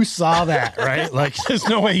game. You saw that, right? Like, there's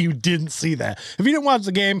no way you didn't see that. If you didn't watch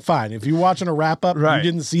the game, fine. If you're watching a wrap up, you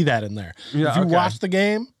didn't see that in there. Yeah, if you watched the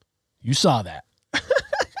game, you saw that.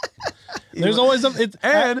 There's always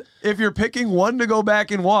if you're picking one to go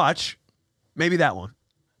back and watch, maybe that one.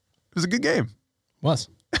 It was a good game. Was.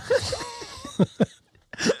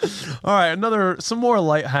 All right, some more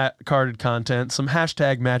light-carded content, some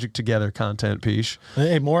hashtag Magic Together content, Peesh.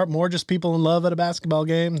 Hey, more just people in love at a basketball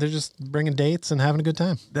game. They're just bringing dates and having a good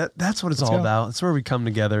time. That's what it's all about. It's where we come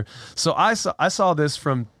together. So I saw this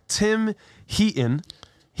from Tim Heaton.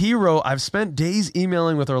 He wrote, I've spent days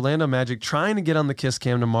emailing with Orlando Magic trying to get on the Kiss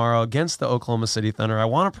Cam tomorrow against the Oklahoma City Thunder. I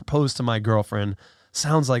want to propose to my girlfriend.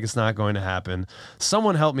 Sounds like it's not going to happen.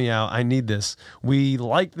 Someone help me out. I need this. We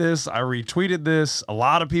like this. I retweeted this. A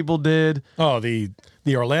lot of people did. Oh, the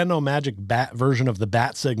Orlando Magic bat version of the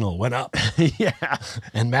bat signal went up. Yeah.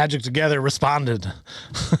 And Magic Together responded.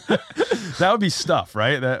 That would be Stuff,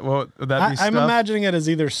 right? Would that be Stuff? I'm imagining it as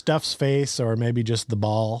either Stuff's face or maybe just the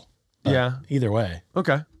ball. Yeah. Either way.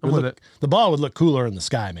 Okay. I'm with it. The ball would look cooler in the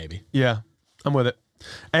sky, maybe. Yeah. I'm with it.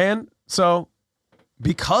 And so,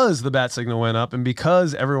 because the bat signal went up and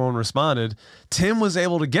because everyone responded, Tim was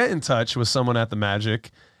able to get in touch with someone at the Magic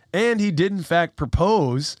and he did in fact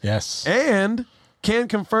propose. Yes. And can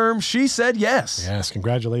confirm she said yes. Yes.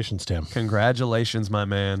 Congratulations, Tim. Congratulations, my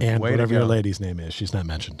man. And Way whatever to your go. lady's name is, she's not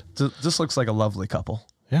mentioned. This looks like a lovely couple.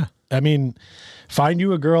 Yeah. I mean, find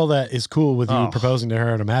you a girl that is cool with you Oh. proposing to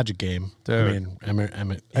her at a Magic game. Dude. I mean,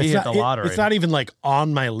 He it's hit not, the lottery. it's not even like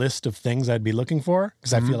on my list of things I'd be looking for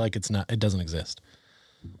because I feel like it doesn't exist.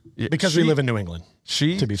 Because we live in New England. To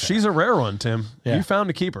be fair. She's a rare one, Tim. Yeah. You found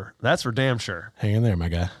a keeper. That's for damn sure. Hang in there, my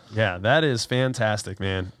guy. Yeah, that is fantastic,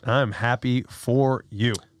 man. I'm happy for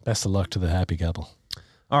you. Best of luck to the happy couple.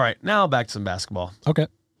 All right, now back to some basketball. Okay.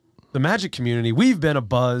 The Magic community, we've been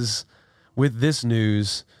abuzz with this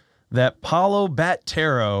news that Paulo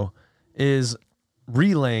Battero is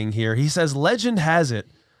relaying here. He says, legend has it,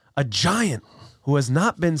 a giant who has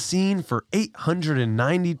not been seen for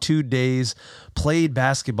 892 days played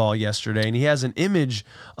basketball yesterday. And he has an image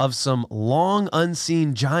of some long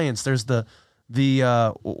unseen giants. There's the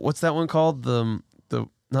what's that one called?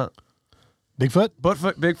 Not Bigfoot?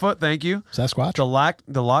 Bigfoot, thank you. Sasquatch?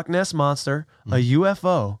 The Loch Ness Monster, a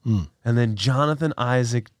UFO, and then Jonathan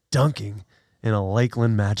Isaac dunking in a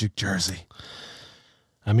Lakeland Magic jersey.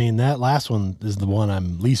 I mean, that last one is the one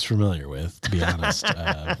I'm least familiar with, to be honest.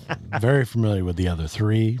 Very familiar with the other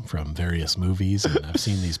three from various movies, and I've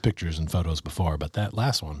seen these pictures and photos before, but that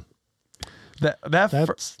last one,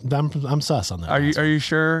 I'm sus on that. Are you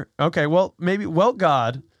sure? Okay, well, maybe,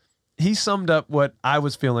 God, he summed up what I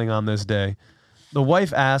was feeling on this day. The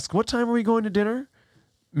wife asked, what time are we going to dinner?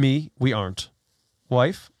 Me, we aren't.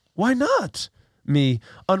 Wife, why not? Me,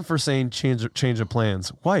 unforeseen change of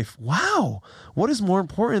plans. Wife, wow. What is more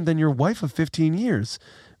important than your wife of 15 years?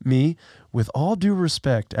 Me, with all due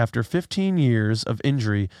respect, after 15 years of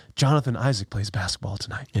injury, Jonathan Isaac plays basketball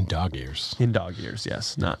tonight. In dog years. In dog years,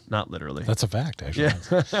 yes. Not literally. That's a fact, actually.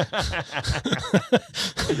 Yeah.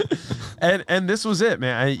 and this was it,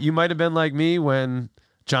 man. You might have been like me when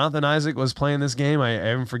Jonathan Isaac was playing this game.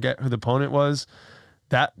 I even forget who the opponent was.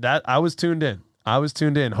 That I was tuned in.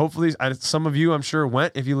 Hopefully, some of you, I'm sure,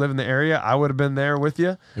 went. If you live in the area, I would have been there with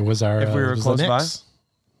you. It was our. If we were close by.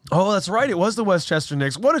 Oh, that's right. It was the Westchester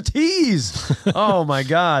Knicks. What a tease! Oh my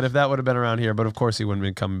God, if that would have been around here, but of course he wouldn't have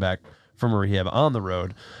been coming back from a rehab on the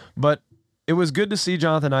road. But it was good to see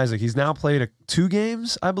Jonathan Isaac. He's now played 2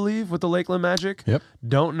 games, I believe, with the Lakeland Magic. Yep.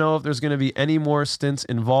 Don't know if there's going to be any more stints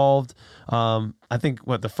involved. I think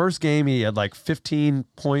the first game he had like 15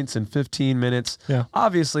 points in 15 minutes. Yeah.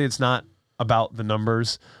 Obviously, it's not about the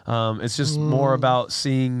numbers. It's just more about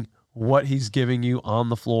seeing what he's giving you on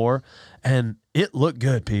the floor. And it looked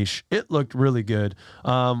good, Peach. It looked really good.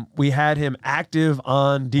 We had him active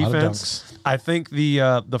on defense. I think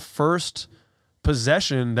the first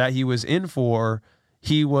possession that he was in for,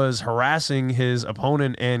 he was harassing his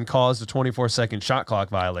opponent and caused a 24-second shot clock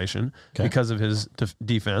violation because of his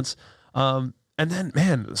defense. And then,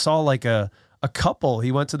 man, saw like a couple.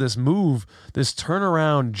 He went to this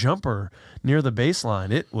turnaround jumper near the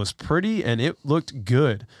baseline. It was pretty and it looked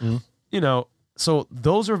good. So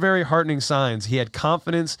those are very heartening signs. He had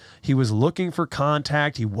confidence. He was looking for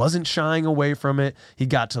contact. He wasn't shying away from it. He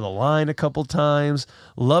got to the line a couple times.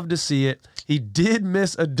 Love to see it. He did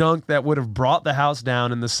miss a dunk that would have brought the house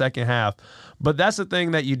down in the second half. But that's the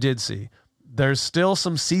thing that you did see. There's still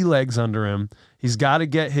some sea legs under him. He's got to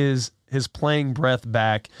get his playing breath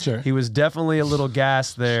back. Sure. He was definitely a little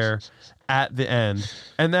gassed there at the end.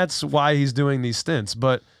 And that's why he's doing these stints.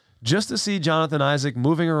 But just to see Jonathan Isaac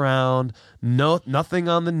moving around, nothing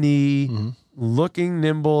on the knee, looking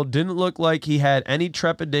nimble, didn't look like he had any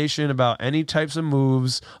trepidation about any types of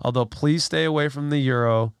moves. Although, please stay away from the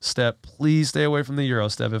Euro step. Please stay away from the Euro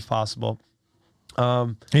step if possible.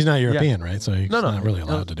 He's not European, right? So he's not really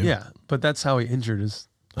allowed to do it. Yeah, but that's how he injured his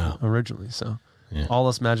originally. So Yeah. all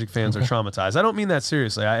us Magic fans are traumatized. I don't mean that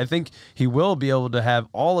seriously. I think he will be able to have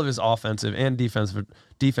all of his offensive and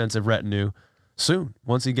defensive retinue soon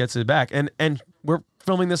once he gets it back. And we're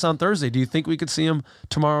filming this on Thursday. Do you think we could see him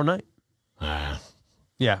tomorrow night?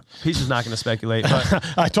 Yeah, he's just not going to speculate.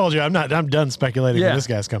 But I told you I'm done speculating when this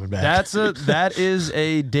guy's coming back. that is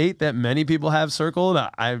a date that many people have circled.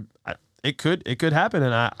 It could happen,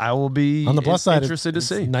 and I will be on the plus side, interested to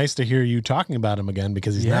see. Nice to hear you talking about him again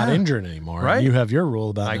because he's not injured anymore. Right. You have your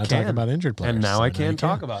rule about not talking about injured players, and now I can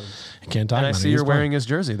talk about him. I can't talk. And about I see you're wearing his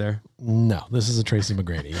jersey there. No, this is a Tracy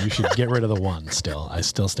McGrady. You should get rid of the one. Still, I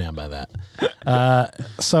still stand by that.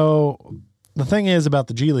 So the thing is about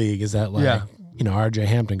the G League is that RJ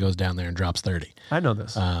Hampton goes down there and drops 30. I know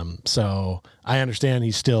this. So I understand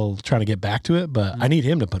he's still trying to get back to it, but I need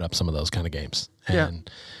him to put up some of those kind of games. And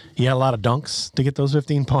he had a lot of dunks to get those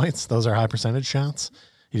 15 points. Those are high percentage shots.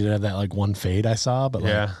 He did have that like one fade I saw, but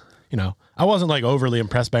I wasn't like overly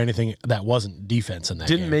impressed by anything that wasn't defense in that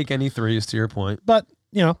Didn't game. make any threes, to your point. But,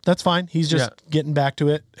 that's fine. He's just getting back to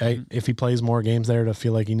it. If he plays more games there to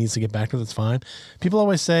feel like he needs to get back to it, that's fine. People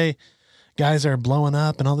always say guys are blowing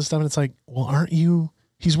up and all this stuff. And it's like, well, aren't you?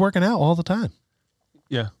 He's working out all the time.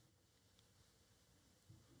 Yeah.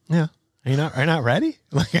 Yeah. Are you not ready?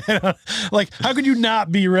 Like, how could you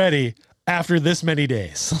not be ready after this many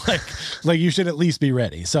days? Like you should at least be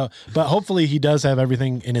ready. So, but hopefully he does have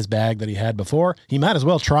everything in his bag that he had before. He might as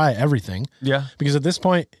well try everything. Yeah. Because at this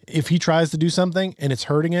point, if he tries to do something and it's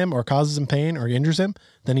hurting him or causes him pain or injures him,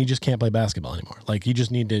 then he just can't play basketball anymore. Like, you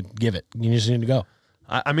just need to give it. You just need to go.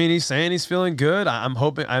 I mean, he's saying he's feeling good. I'm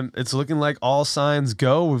hoping it's looking like all signs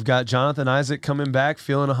go. We've got Jonathan Isaac coming back,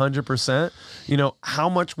 feeling 100%. How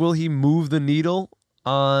much will he move the needle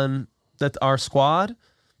on our squad?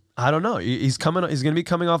 I don't know. He's going to be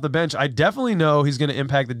coming off the bench. I definitely know he's going to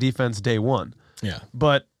impact the defense day one. Yeah.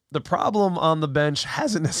 But the problem on the bench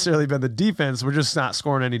hasn't necessarily been the defense. We're just not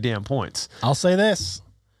scoring any damn points. I'll say this.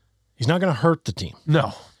 He's not going to hurt the team.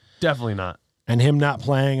 No, definitely not. And him not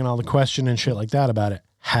playing and all the question and shit like that about it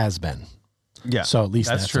has been. Yeah. So at least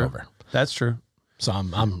that's true. over. That's true. So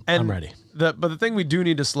I'm ready. But the thing we do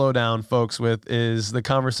need to slow down, folks, with is the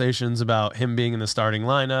conversations about him being in the starting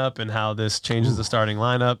lineup and how this changes the starting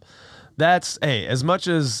lineup. That's, as much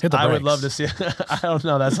as I would love to see, I don't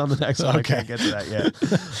know, that's on the next one. Okay. I can't get to that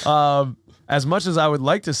yet. As much as I would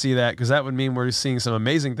like to see that, because that would mean we're seeing some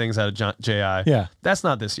amazing things out of J.I. Yeah. That's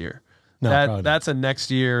not this year. No, that's a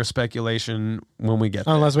next year speculation when we get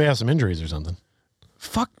there. Unless we have some injuries or something.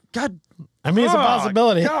 Fuck, God. I mean, it's a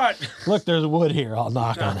possibility. God. Look, there's wood here. I'll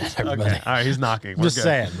knock on it, everybody. Okay. All right, he's knocking. We're Just good.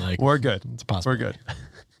 saying. We're good. It's possible. We're good.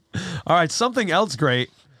 All right, something else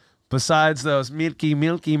great besides those milky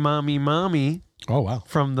mommy Oh, wow.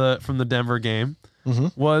 from the Denver game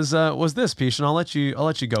was this, Peach, and I'll let you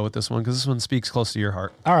go with this one because this one speaks close to your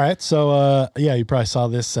heart. All right. So, you probably saw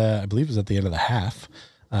this, I believe it was at the end of the half.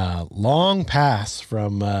 Long pass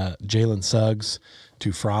from Jalen Suggs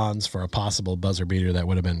to Franz for a possible buzzer beater that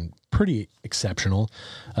would have been pretty exceptional.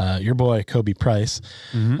 Your boy, Kobe Price,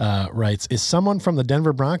 writes, is someone from the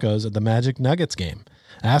Denver Broncos at the Magic Nuggets game?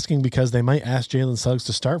 Asking because they might ask Jalen Suggs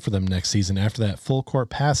to start for them next season after that full court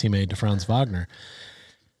pass he made to Franz Wagner.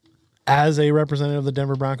 As a representative of the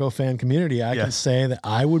Denver Bronco fan community, I can say that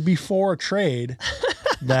I would be for a trade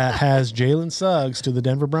that has Jalen Suggs to the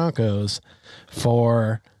Denver Broncos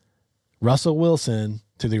for Russell Wilson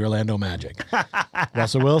to the Orlando Magic.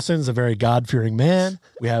 Russell Wilson's a very God-fearing man.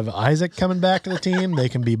 We have Isaac coming back to the team. They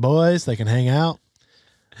can be boys. They can hang out.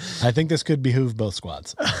 I think this could behoove both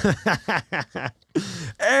squads.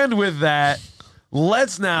 And with that,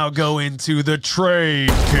 let's now go into the trade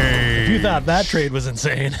cage. If you thought that trade was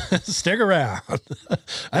insane, stick around.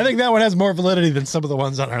 I think that one has more validity than some of the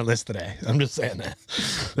ones on our list today. I'm just saying that.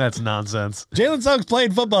 That's nonsense. Jalen Suggs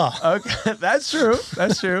played football. Okay, that's true.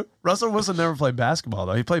 That's true. Russell Wilson never played basketball,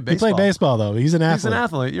 though. He played baseball. He played baseball, though. He's an athlete. He's an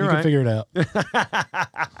athlete. You're You right. can figure it out.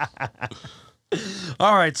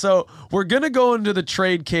 All right, so we're going to go into the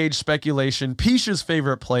trade cage speculation, Pisha's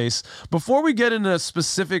favorite place. Before we get into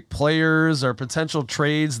specific players or potential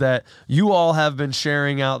trades that you all have been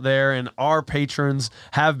sharing out there and our patrons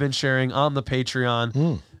have been sharing on the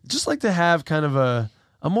Patreon, just like to have kind of a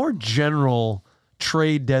more general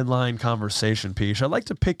trade deadline conversation, Pisha. I'd like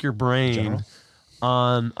to pick your brain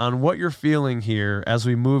on what you're feeling here as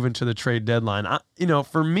we move into the trade deadline.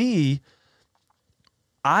 For me,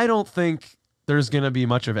 I don't think there's going to be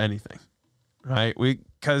much of anything, right?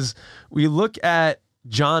 Because we look at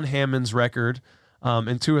John Hammond's record,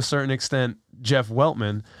 and to a certain extent, Jeff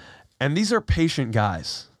Weltman, and these are patient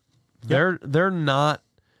guys. Yep. They're not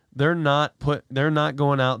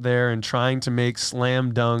going out there and trying to make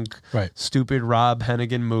slam dunk, stupid Rob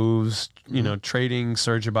Hennigan moves, trading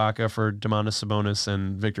Serge Ibaka for Domantas Sabonis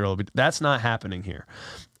and Victor Oladipo. That's not happening here.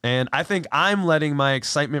 And I think I'm letting my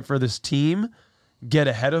excitement for this team get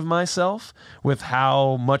ahead of myself with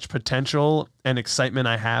how much potential and excitement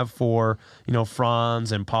I have for,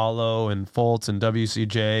 Franz and Paulo and Fultz and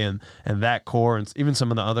WCJ and that core and even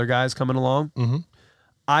some of the other guys coming along. Mm-hmm.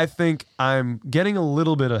 I think I'm getting a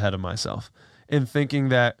little bit ahead of myself in thinking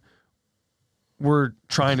that we're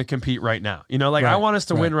trying to compete right now. I want us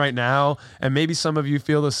to win right now. And maybe some of you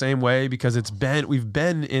feel the same way because we've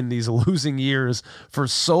been in these losing years for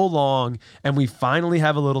so long and we finally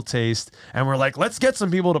have a little taste and we're like, let's get some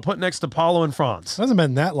people to put next to Paulo and Franz. It hasn't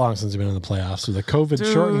been that long since you've been in the playoffs. With the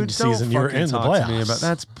COVID shortened season, you're in the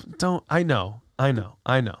playoffs. I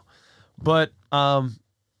know. But,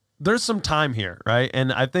 there's some time here, right?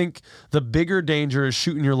 And I think the bigger danger is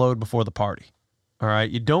shooting your load before the party. All right,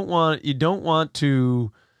 you don't want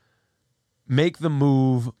to make the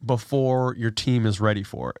move before your team is ready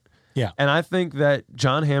for it. Yeah. And I think that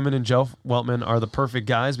John Hammond and Jeff Weltman are the perfect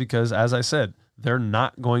guys because, as I said, they're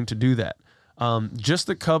not going to do that. Just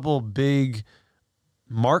a couple big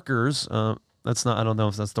markers. I don't know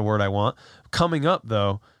if that's the word I want. Coming up,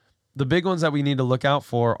 though, the big ones that we need to look out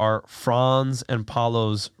for are Franz and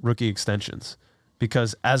Paulo's rookie extensions.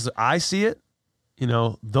 Because as I see it,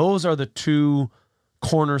 those are the two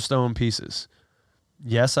cornerstone pieces.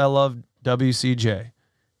 Yes, I love WCJ.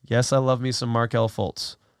 Yes, I love me some Markelle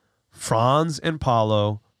Fultz. Franz and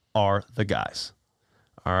Paulo are the guys.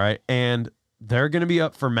 All right. And they're going to be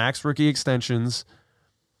up for max rookie extensions.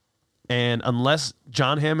 And unless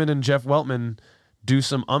John Hammond and Jeff Weltman do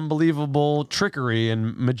some unbelievable trickery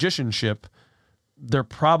and magicianship, they're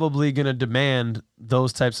probably going to demand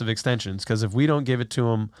those types of extensions. Because if we don't give it to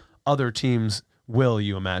them, other teams will,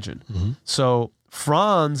 you imagine. Mm-hmm. So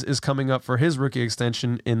Franz is coming up for his rookie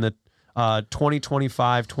extension in the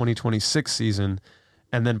 2025-2026 season.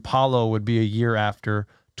 And then Paulo would be a year after,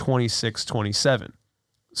 26-27.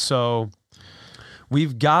 So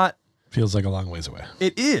we've got... Feels like a long ways away.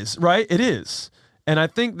 It is, right? It is. And I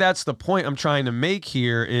think that's the point I'm trying to make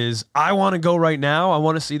here is I want to go right now. I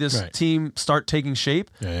want to see this team start taking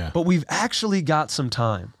shape. Yeah. But we've actually got some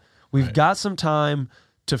time. We've got some time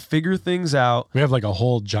to figure things out. We have like a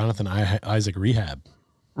whole Jonathan Isaac rehab.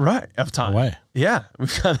 Right, of time. Away. Yeah,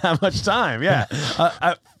 we've got that much time. Yeah.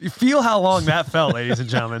 You feel how long that felt, ladies and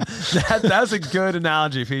gentlemen. That's a good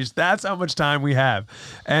analogy, Peach. That's how much time we have.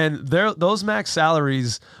 And those max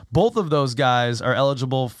salaries, both of those guys are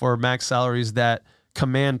eligible for max salaries that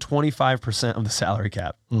command 25% of the salary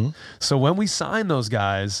cap. Mm-hmm. So when we sign those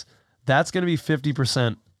guys, that's going to be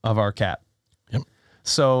 50% of our cap. Yep.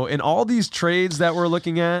 So in all these trades that we're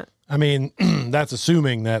looking at, I mean, that's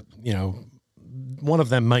assuming that, one of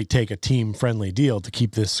them might take a team-friendly deal to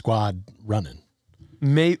keep this squad running.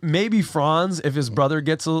 Maybe Franz, if his brother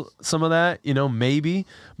gets some of that, maybe.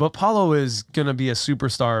 But Paulo is going to be a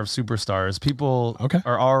superstar of superstars. People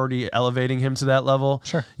are already elevating him to that level.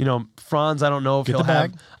 Sure. Franz, I don't know if I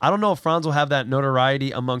don't know if Franz will have that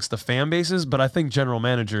notoriety amongst the fan bases, but I think general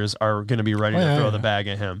managers are going to be ready to throw the bag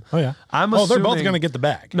at him. Oh, yeah. They're both going to get the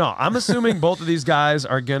bag. No, I'm assuming both of these guys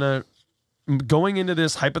are going to, going into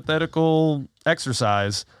this hypothetical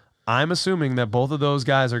exercise, I'm assuming that both of those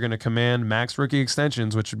guys are going to command max rookie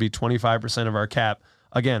extensions, which would be 25% of our cap.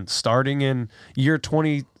 Again, starting in year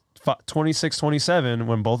 26, 27,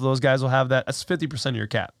 when both of those guys will have that, that's 50% of your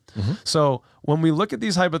cap. Mm-hmm. So when we look at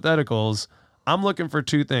these hypotheticals, I'm looking for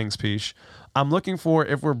two things, Peach. I'm looking for,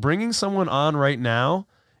 if we're bringing someone on right now,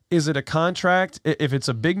 is it a contract? If it's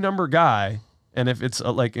a big number guy, and if it's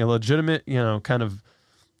like a legitimate, kind of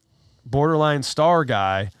borderline star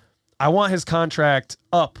guy, I want his contract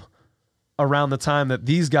up around the time that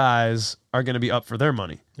these guys are going to be up for their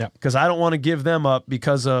money. Yeah. Because I don't want to give them up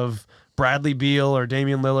because of Bradley Beal or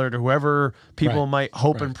Damian Lillard or whoever people might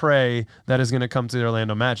hope and pray that is going to come to the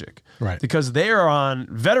Orlando Magic. Right. Because they are on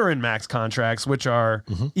veteran max contracts, which are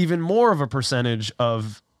even more of a percentage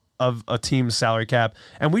of a team's salary cap,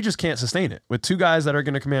 and we just can't sustain it. With two guys that are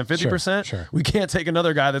going to command 50%, sure. We can't take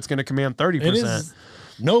another guy that's going to command 30%. It is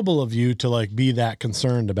noble of you to be that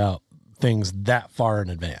concerned about things that far in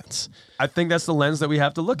advance. I think that's the lens that we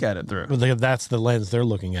have to look at it through. Well, that's the lens they're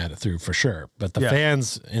looking at it through for sure. But the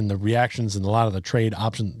fans and the reactions and a lot of the trade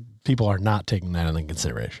option people are not taking that into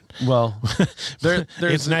consideration. Well,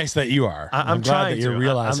 it's nice that you are. I'm glad trying that you're to.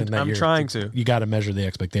 realizing that I'm trying to. You got to measure the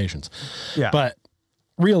expectations. Yeah. But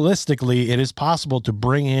realistically, it is possible to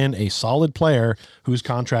bring in a solid player whose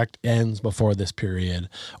contract ends before this period,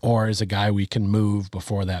 or is a guy we can move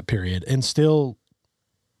before that period and still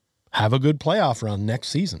have a good playoff run next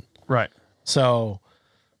season. Right. So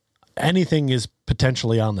anything is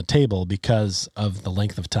potentially on the table because of the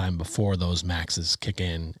length of time before those maxes kick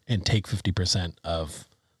in and take 50% of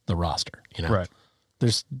the roster. Right.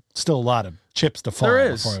 There's still a lot of chips to fall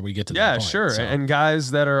before we get to that point. Yeah, sure. So. And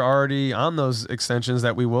guys that are already on those extensions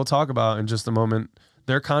that we will talk about in just a moment,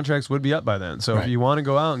 their contracts would be up by then. So if you want to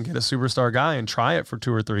go out and get a superstar guy and try it for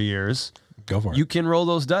 2 or 3 years, go for it. You can roll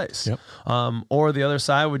those dice. Yep. Or the other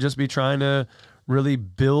side would just be trying to really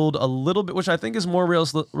build a little bit, which I think is more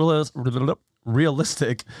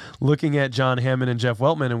realistic looking at John Hammond and Jeff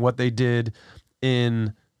Weltman and what they did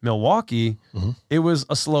in Milwaukee. Mm-hmm. It was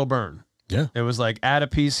a slow burn. Yeah. It was like add a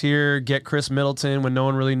piece here, get Chris Middleton when no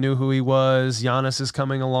one really knew who he was. Giannis is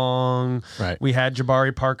coming along. Right. We had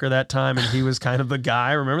Jabari Parker that time, and he was kind of the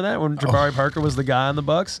guy. Remember that when Jabari Parker was the guy on the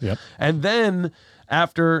Bucks? Yep. And then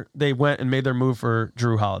after they went and made their move for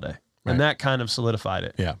Drew Holiday. And that kind of solidified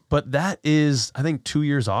it. Yeah. But that is, I think, 2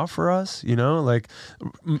 years off for us, you know? Like,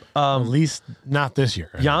 At least not this year.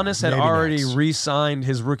 Giannis had Maybe already next. re-signed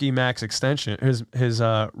his rookie max extension, his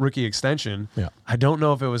rookie extension. Yeah. I don't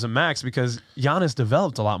know if it was a max because Giannis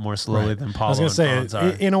developed a lot more slowly than Paulo. I was going to and say,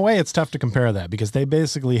 Franz are. in a way, it's tough to compare that because they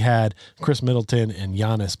basically had Chris Middleton and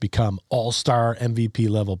Giannis become all-star MVP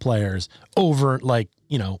level players over, like,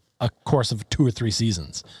 you know, a course of 2 or 3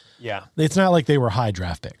 seasons. Yeah. It's not like they were high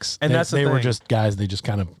draft picks. And that's the they were thing. just guys they just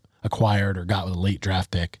kind of acquired or got with a late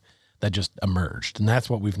draft pick that just emerged. And that's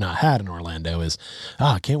what we've not had in Orlando is,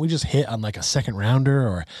 can't we just hit on like a second rounder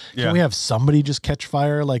or Yeah. can we have somebody just catch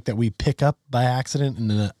fire like that we pick up by accident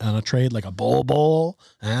on a trade like a bowl?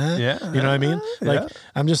 Yeah. You know what I mean? Like Yeah.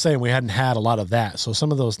 I'm just saying we hadn't had a lot of that. So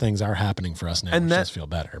some of those things are happening for us now, And which that- does feel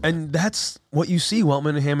better. But And that's what you see Weltman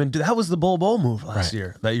and Hammond do. That was the Bull move last Right.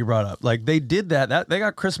 year that you brought up. Like they did that. They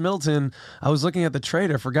got Chris Middleton. I was looking at the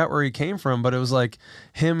trade. I forgot where he came from, but it was like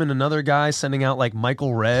him and another guy sending out like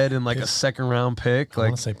Michael Redd and like a second round pick. I Like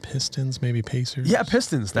want to say Pistons, maybe Pacers. yeah,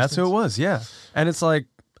 Pistons. That's who it was. Yeah. And it's like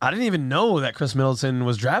I didn't even know that Chris Middleton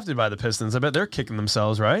was drafted by the Pistons. I bet they're kicking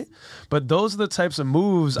themselves, right? But those are the types of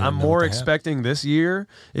moves I'm know more what they have. expecting this year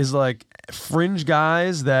is like fringe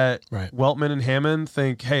guys that Right. Weltman and Hammond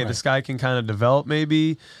think, hey, this guy can kind of develop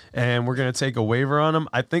maybe, and we're going to take a waiver on him.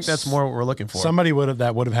 I think that's more what we're looking for. Somebody would have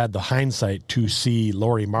had the hindsight to see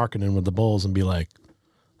Lauri Markkanen with the Bulls and be like,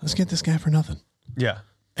 let's get this guy for nothing. Yeah.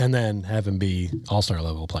 And then have him be all-star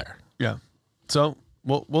level player. Yeah. So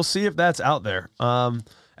we'll see if that's out there.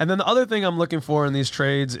 And then the other thing I'm looking for in these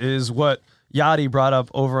trades is what Yachty brought up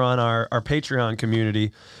over on our Patreon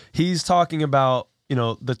community. He's talking about, you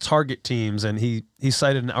know, the target teams, and he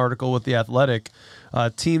cited an article with The Athletic,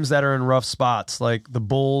 teams that are in rough spots, like the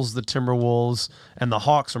Bulls, the Timberwolves, and the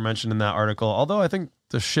Hawks were mentioned in that article. Although I think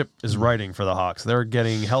the ship is righting for the Hawks. They're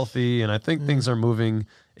getting healthy, and I think things are moving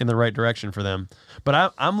in the right direction for them.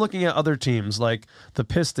 But I'm looking at other teams like the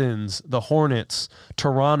Pistons, the Hornets,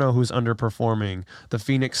 Toronto, who's underperforming, the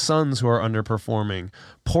Phoenix Suns, who are underperforming,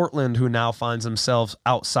 Portland, who now finds themselves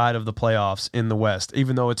outside of the playoffs in the West,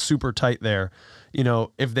 even though it's super tight there. You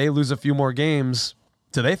know, if they lose a few more games,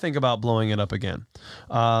 do they think about blowing it up again?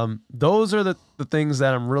 Those are the things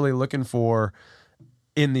that I'm really looking for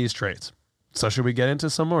in these trades. So should we get into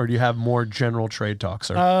some more, or do you have more general trade talk,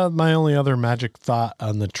 sir? My only other magic thought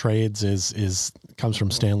on the trades is comes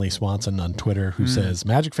from Stanley Swanson on Twitter, who says,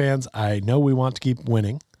 Magic fans, I know we want to keep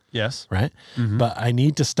winning, Yes. right? But I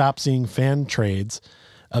need to stop seeing fan trades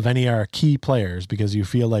of any of our key players because you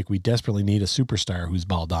feel like we desperately need a superstar who's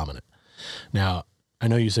ball dominant. Now, I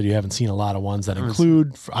know you said you haven't seen a lot of ones that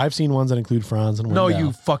include, I've seen ones that include Franz and No, Wendell.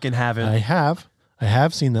 you fucking haven't. I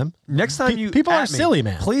have seen them. Next time people are at me, silly,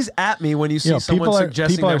 man. Please at me when you see You know, someone people are-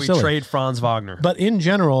 suggesting people are that we silly. trade Franz Wagner. But in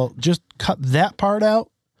general, just cut that part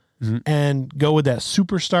out and go with that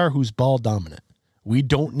superstar who's ball dominant. We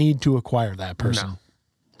don't need to acquire that person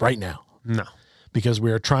right now No. because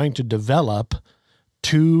we are trying to develop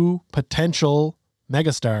 2 potential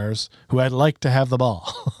megastars who I'd like to have the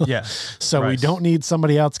ball. Yeah. So we Right. don't need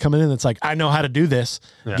somebody else coming in that's like, I know how to do this.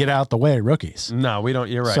 Yeah. Get out the way, rookies. No, we don't.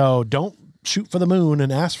 You're right. So don't shoot for the moon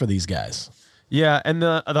and ask for these guys. Yeah, and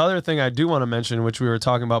the other thing I do want to mention, which we were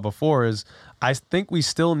talking about before, is I think we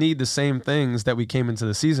still need the same things that we came into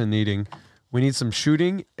the season needing. We need some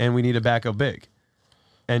shooting, and we need a backup big.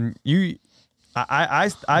 And I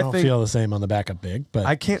I don't think feel the same on the backup big, but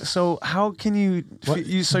I can't. So how can you?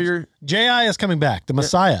 So you're J.I. is coming back, the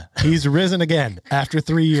Messiah. He's risen again after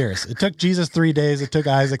 3 years. It took Jesus 3 days. It took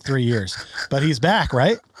Isaac 3 years. But he's back,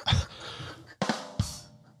 right?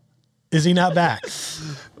 Is he not back?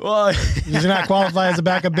 well. Does he not qualify as a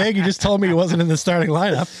backup big? You just told me he wasn't in the starting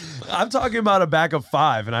lineup. I'm talking about a backup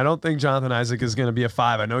 5, and I don't think Jonathan Isaac is going to be a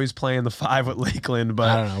 5. I know he's playing the 5 with Lakeland, but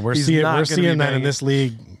I don't know. We're he's seeing not gonna be that in banging- this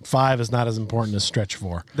league, 5 is not as important as stretch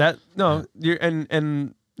 4. That no, you're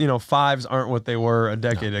and you know 5s aren't what they were a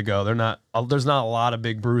decade ago. They're not. There's not a lot of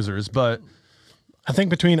big bruisers, but I think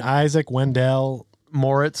between Isaac, Wendell,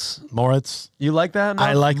 Moritz, you like that?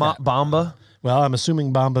 I like that. Bamba. Well, I'm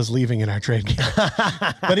assuming Bamba's leaving in our trade game.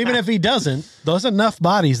 But even if he doesn't, there's enough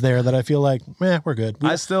bodies there that I feel like, we're good.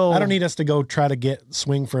 I don't need us to go try to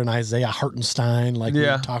swing for an Isaiah Hartenstein like we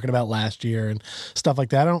were talking about last year and stuff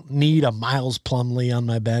like that. I don't need a Miles Plumlee on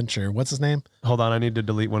my bench or what's his name? Hold on, I need to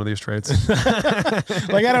delete one of these trades.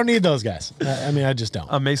 Like, I don't need those guys. I mean, I just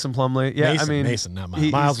don't. Mason Plumlee. Yeah, Mason, not Miles.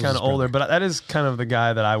 He's Miles was kind his of older, brother. but that is kind of the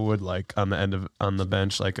guy that I would like on the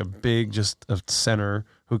bench, like a big, just a center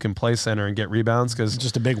who can play center and get rebounds because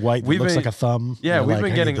Just a big white that looks like a thumb. Yeah, You're we've like,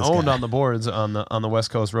 been I getting need this owned guy. on the boards on the West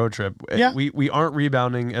Coast road trip. Yeah. We aren't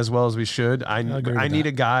rebounding as well as we should. I agree with need that.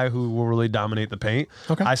 a guy who will really dominate the paint.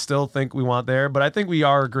 Okay. I still think we want there, but I think we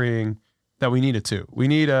are agreeing that we need a 2. We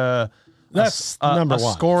need That's a number one,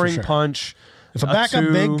 for scoring sure. punch. If a backup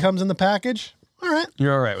 2. big comes in the package, all right.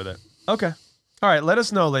 You're all right with it. Okay. All right. Let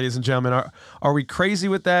us know, ladies and gentlemen. Are we crazy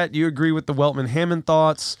with that? Do you agree with the Weltman Hammond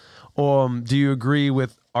thoughts? Do you agree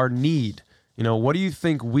with our need? What do you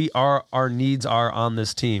think our needs are on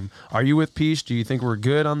this team? Are you with Peach? Do you think we're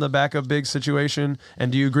good on the backup big situation?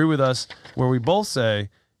 And do you agree with us where we both say,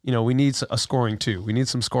 we need a scoring 2. We need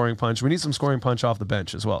some scoring punch. We need some scoring punch off the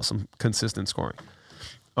bench as well. Some consistent scoring.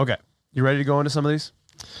 Okay. You ready to go into some of these?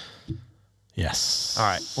 Yes. All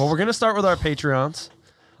right. Well, we're going to start with our Patreons.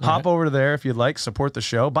 Hop over to there if you'd like. Support the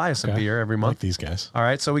show. Buy us a beer every Like month. these guys. All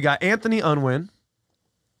right. So we got Anthony Unwin.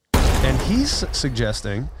 And he's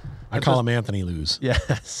suggesting, I call him Anthony Lose.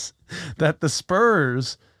 yes, that the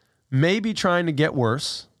Spurs may be trying to get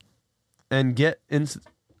worse and get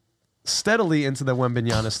steadily into the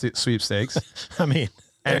Wembanyama sweepstakes. I mean,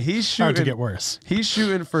 And he's hard to shooting. get worse. He's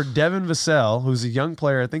shooting for Devin Vassell, who's a young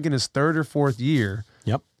player, I think in his 3rd or 4th year,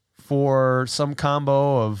 Yep. for some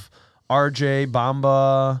combo of RJ,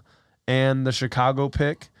 Bamba, and the Chicago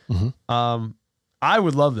pick. I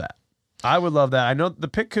would love that. I know the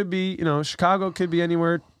pick could be, Chicago could be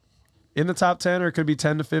anywhere in the top 10 or it could be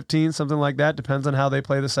 10 to 15, something like that. Depends on how they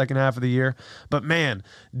play the second half of the year. But man,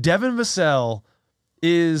 Devin Vassell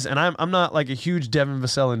is, and I'm not like a huge Devin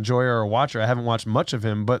Vassell enjoyer or watcher. I haven't watched much of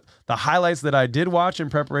him, but the highlights that I did watch in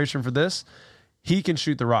preparation for this, he can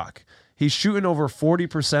shoot the rock. He's shooting over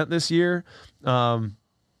 40% this year.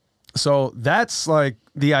 So that's like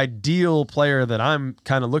the ideal player that I'm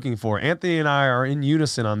kind of looking for. Anthony and I are in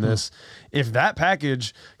unison on this. If that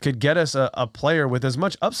package could get us a player with as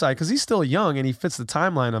much upside, because he's still young and he fits the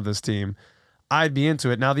timeline of this team, I'd be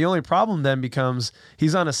into it. Now, the only problem then becomes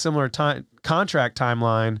he's on a similar contract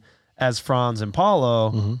timeline as Franz and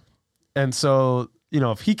Paulo. And so,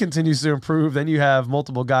 if he continues to improve, then you have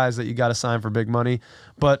multiple guys that you got to sign for big money.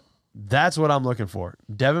 But that's what I'm looking for.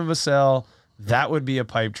 Devin Vassell, that would be a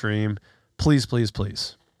pipe dream. Please, please,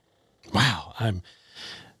 please. Wow.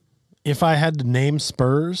 If I had to name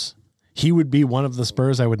Spurs, he would be one of the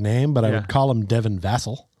Spurs I would name, but I would call him Devin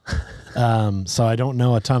Vassell. So I don't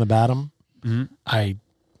know a ton about him.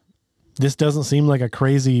 This doesn't seem like a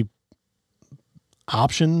crazy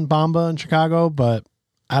option, Bamba in Chicago, but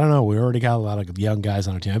I don't know. We already got a lot of young guys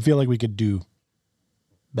on our team. I feel like we could do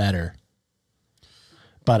better,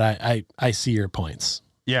 but I see your points.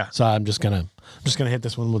 Yeah. So I'm just gonna hit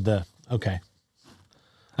this one with the okay.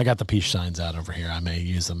 I got the peach signs out over here. I may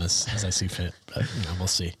use them as I see fit, but we'll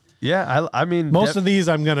see. Yeah, I mean, Most of these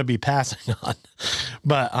I'm gonna be passing on,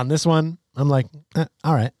 but on this one, I'm like,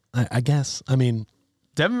 all right, I guess. I mean,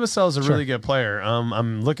 Devin Vassell is a really good player.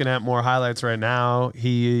 I'm looking at more highlights right now.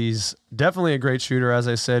 He's definitely a great shooter, as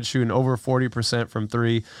I said, shooting over 40% from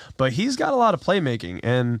 3. But he's got a lot of playmaking,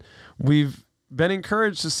 and we've been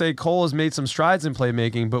encouraged to say Cole has made some strides in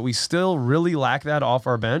playmaking, but we still really lack that off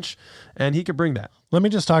our bench, and he could bring that. let me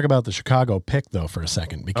just talk about the Chicago pick though for a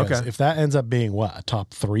second, because if that ends up being a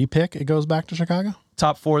top 3 pick, it goes back to Chicago.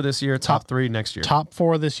 Top 4 this year, top 3 next year. Top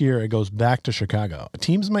 4 this year, it goes back to Chicago.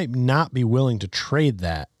 Teams might not be willing to trade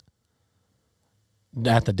that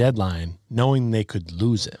at the deadline, knowing they could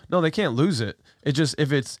lose it. No, they can't lose it. It just,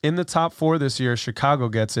 if it's in the top 4 this year, Chicago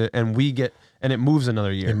gets it, and we get, and it moves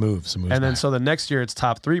another year. It moves and then back. so the next year it's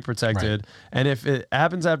top 3 protected, and if it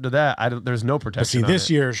happens after that, there's no protection. But see, on this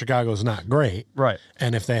it. year Chicago's not great, Right?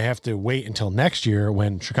 and if they have to wait until next year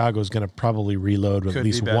when Chicago's going to probably reload with Could at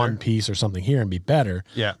be least better. one piece or something here and be better,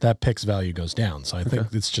 Yeah. that pick's value goes down. So I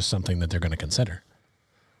think it's just something that they're going to consider.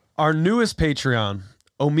 Our newest Patreon,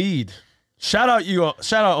 Omid. Shout out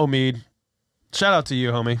Omid. Shout out to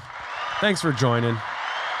you, homie. Thanks for joining.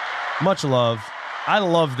 Much love. I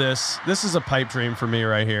love this. This is a pipe dream for me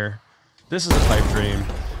right here. This is a pipe dream.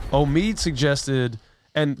 Omid suggested,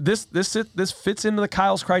 and this fits into the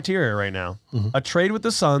Kyle's criteria right now. A trade with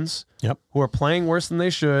the Suns, Yep. who are playing worse than they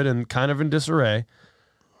should and kind of in disarray.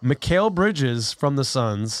 Mikal Bridges from the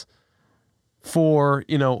Suns for,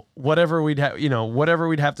 whatever we'd have,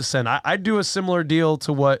 to send. I'd do a similar deal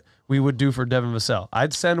to what we would do for Devin Vassell.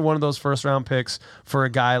 I'd send one of those first round picks for a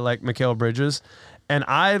guy like Mikal Bridges. And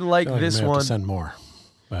I like I feel like this we may have one. to send more,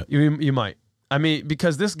 but You might. I mean,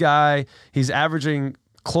 because this guy, he's averaging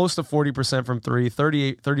close to 40% from three,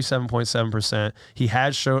 37.7%. He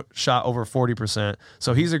had shot over 40%.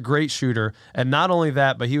 So he's a great shooter. And not only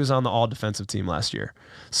that, but he was on the all defensive team last year.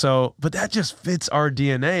 So, but that just fits our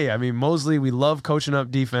DNA. I mean, Mosley, we love coaching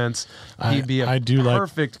up defense. He'd be a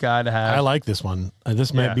perfect guy to have. I like this one.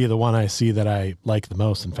 This might be the one I see that I like the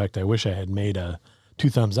most. In fact, I wish I had made a 2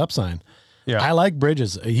 thumbs up sign. Yeah. I like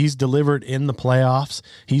Bridges. He's delivered in the playoffs.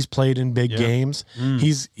 He's played in big games.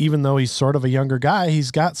 Even though he's sort of a younger guy, he's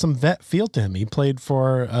got some vet feel to him. He played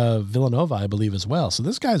for Villanova, I believe, as well. So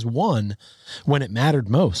this guy's won when it mattered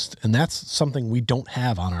most, and that's something we don't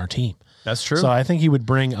have on our team. That's true. So I think he would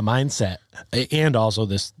bring a mindset and also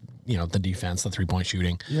this, the defense, the 3-point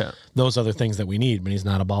shooting, those other things that we need, but he's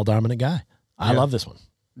not a ball dominant guy. I love this one.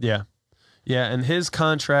 Yeah. Yeah, and his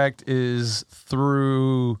contract is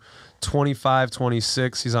through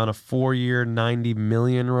 25-26. He's on a 4-year, $90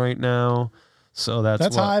 million right now. So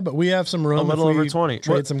that's high, but we have some room. A little over 20.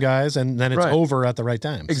 Trade some guys, and then it's over at the right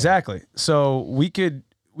time. Exactly. So we could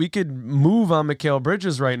move on Mikal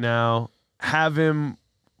Bridges right now, have him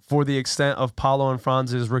for the extent of Paolo and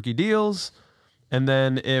Franz's rookie deals, and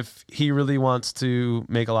then if he really wants to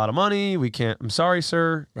make a lot of money, we can't. I'm sorry,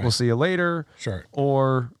 sir. Right. We'll see you later. Sure.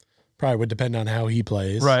 Or probably would depend on how he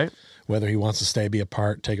plays. Right. Whether he wants to stay, be a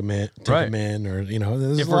part, take him in, or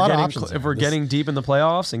there's if a lot of getting, options. If we're getting deep in the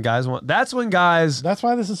playoffs and guys want, that's when guys. That's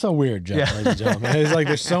why this is so weird, Jeff, ladies and gentlemen. It's like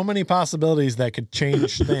there's so many possibilities that could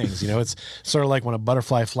change things. It's sort of like when a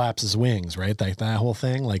butterfly flaps his wings, right? Like that whole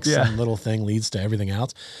thing, like some little thing leads to everything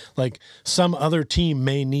else. Like some other team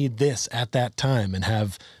may need this at that time and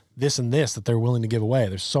have this and this that they're willing to give away.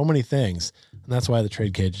 There's so many things. And that's why the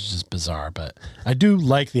trade cage is just bizarre. But I do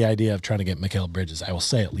like the idea of trying to get Mikal Bridges. I will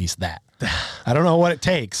say at least that. I don't know what it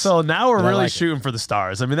takes. So now we're really shooting for the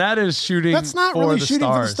stars. I mean, that is shooting. That's not for really the shooting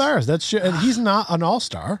stars. for the stars. He's not an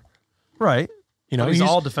all-star. Right. He's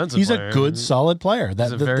all defensive. He's player. A good, solid player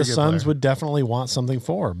that the Suns player. would definitely want something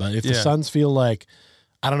for. But if the Suns feel like,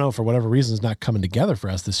 I don't know, for whatever reason, it's not coming together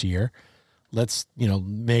for us this year, let's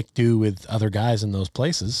make do with other guys in those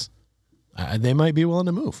places. They might be willing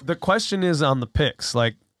to move. The question is on the picks.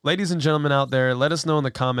 Like, ladies and gentlemen out there, let us know in the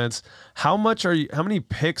comments how many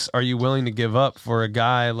picks are you willing to give up for a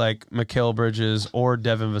guy like Mikal Bridges or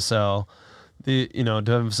Devin Vassell?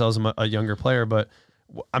 Devin Vassell's a younger player, but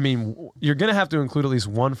I mean, you're going to have to include at least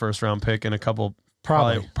one first round pick and a couple,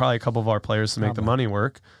 probably a couple of our players to make the money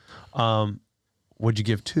work. Would you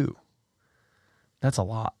give 2? That's a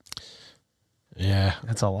lot. Yeah.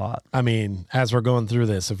 That's a lot. I mean, as we're going through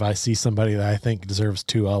this, if I see somebody that I think deserves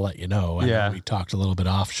 2, I'll let you know. We talked a little bit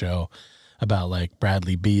off show about like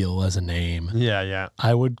Bradley Beal as a name. Yeah.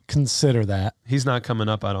 I would consider that. He's not coming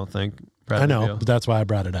up, I don't think. Bradley I know, Beal. but that's why I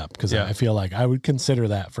brought it up because I feel like I would consider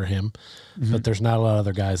that for him. But there's not a lot of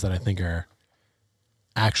other guys that I think are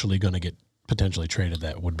actually going to get potentially traded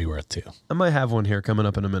that would be worth 2. I might have one here coming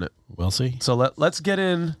up in a minute. We'll see. So let's get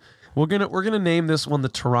in. We're gonna name this one the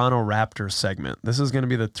Toronto Raptors segment. This is gonna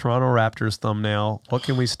be the Toronto Raptors thumbnail. What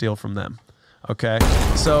can we steal from them? Okay.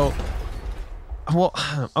 So,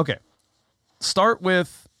 okay.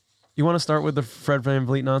 You want to start with the Fred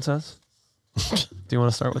VanVleet nonsense? Do you want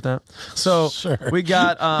to start with that? So sure. we've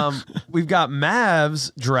got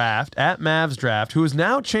Mavs draft at Mavs draft, who is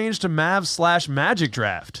now changed to Mavs/Magic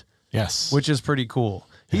draft. Yes. Which is pretty cool.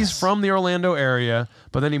 He's from the Orlando area,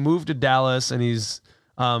 but then he moved to Dallas and he's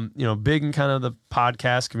big in kind of the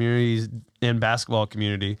podcast community and basketball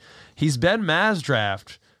community. He's been Mavs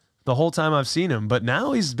draft the whole time I've seen him, but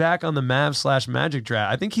now he's back on the Mavs/Magic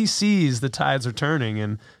draft. I think he sees the tides are turning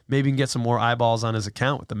and maybe can get some more eyeballs on his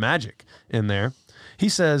account with the Magic in there. He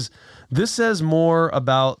says, this says more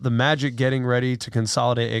about the Magic getting ready to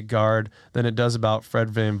consolidate at guard than it does about Fred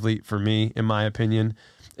VanVleet for me, in my opinion.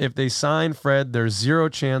 If they sign Fred, there's zero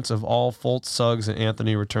chance of all Fultz, Suggs, and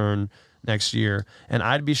Anthony return next year, and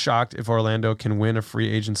I'd be shocked if Orlando can win a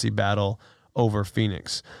free agency battle over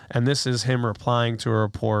Phoenix. And this is him replying to a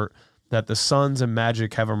report that the Suns and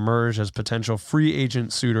Magic have emerged as potential free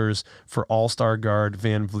agent suitors for all-star guard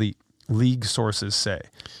VanVleet, league sources say.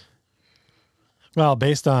 Well,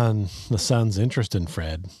 based on the Suns' interest in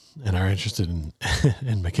Fred and are interested in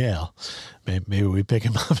Mikal, maybe we pick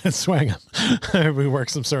him up and swing him. We work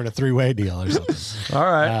some sort of 3-way deal or something. All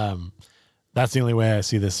right. That's the only way I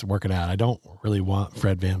see this working out. I don't really want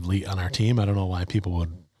Fred VanVleet on our team. I don't know why people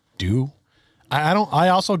would do. I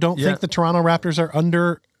also don't think the Toronto Raptors are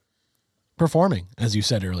underperforming, as you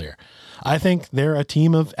said earlier. I think they're a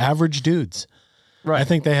team of average dudes. Right. I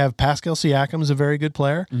think they have Pascal Siakam is a very good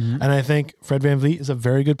player, and I think Fred VanVleet is a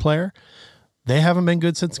very good player. They haven't been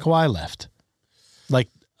good since Kawhi left. Like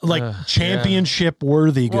like championship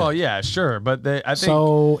worthy good. Well, yeah, sure, but I think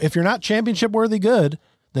So if you're not championship worthy good,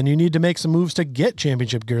 then you need to make some moves to get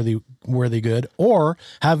championship worthy good, or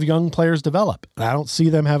have young players develop. And I don't see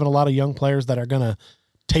them having a lot of young players that are going to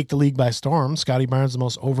take the league by storm. Scotty Barnes, the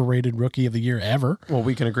most overrated rookie of the year ever. well,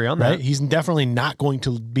 we can agree on Right? that. He's definitely not going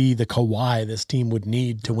to be the Kawhi this team would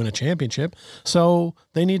need to win a championship. So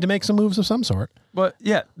they need to make some moves of some sort. But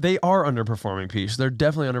yeah, they are underperforming, Peach. They're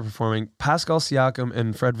definitely underperforming. Pascal Siakam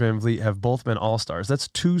and Fred VanVleet have both been all-stars. That's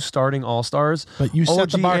 2 starting all-stars. But you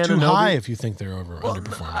set the OG bar too Anunoby- high if you think they're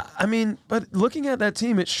underperforming. I mean, but looking at that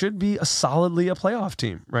team, it should be solidly a playoff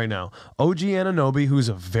team right now. OG Anunoby, who's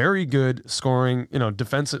a very good scoring,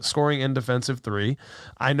 defensive scoring and defensive 3.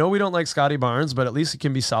 I know we don't like Scotty Barnes, but at least he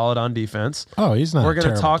can be solid on defense. Oh, he's not. We're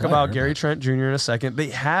going to talk about player, Gary Trent Jr. in a second. They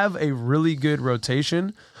have a really good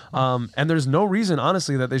rotation. And there's no reason,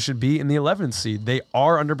 honestly, that they should be in the 11th seed. They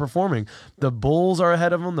are underperforming. The Bulls are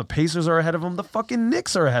ahead of them. The Pacers are ahead of them. The fucking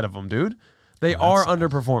Knicks are ahead of them, dude. They are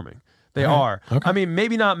underperforming. They are. Okay. I mean,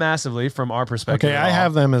 maybe not massively from our perspective. Okay, at I all.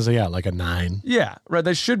 have them as like a 9. Yeah, right.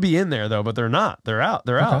 They should be in there though, but they're not. They're out.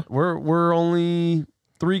 They're out. We're only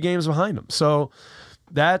 3 games behind them. So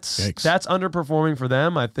that's underperforming for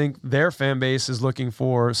them. I think their fan base is looking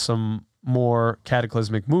for some more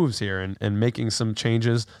cataclysmic moves here and making some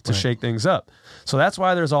changes to shake things up. So that's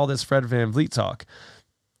why there's all this Fred VanVleet talk.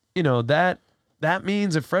 That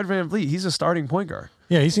means if Fred VanVleet, he's a starting point guard.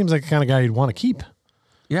 Yeah, he seems like the kind of guy you'd want to keep.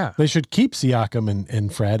 Yeah. They should keep Siakam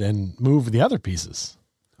and Fred and move the other pieces.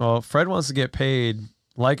 Well, Fred wants to get paid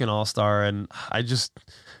like an all-star, and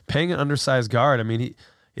paying an undersized guard, I mean, he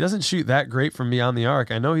doesn't shoot that great from beyond the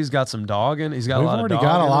arc. I know he's got some dog in. He's got We've a lot of already dog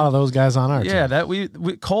got a in lot him. of those guys on our Yeah, team. that we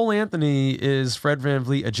Cole Anthony is Fred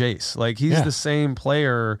VanVleet adjacent. Like he's the same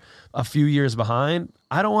player a few years behind.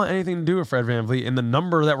 I don't want anything to do with Fred VanVleet and the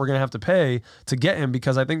number that we're going to have to pay to get him,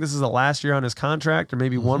 because I think this is the last year on his contract or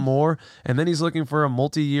maybe one more, and then he's looking for a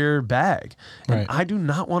multi-year bag. And Right. I do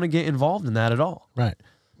not want to get involved in that at all. Right.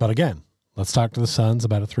 But again, let's talk to the Suns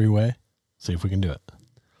about a 3-way. See if we can do it.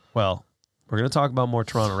 Well, we're going to talk about more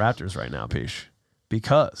Toronto Raptors right now, Pish,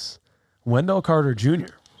 because Wendell Carter Jr.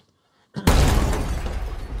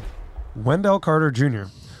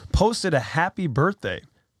 posted a happy birthday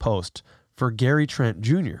post for Gary Trent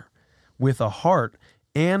Jr. with a heart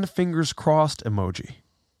and fingers crossed emoji.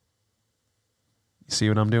 You see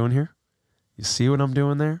what I'm doing here? You see what I'm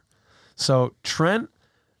doing there? So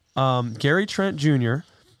Gary Trent Jr.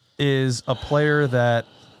 is a player that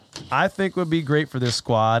I think would be great for this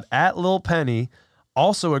squad. At Lil Penny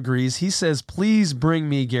also agrees. He says, please bring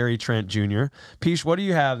me Gary Trent Jr. Peach, what do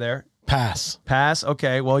you have there? Pass. Pass.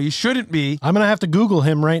 Okay. Well, you shouldn't be. I'm going to have to Google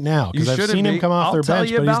him right now You because I've shouldn't seen him be. come off I'll their tell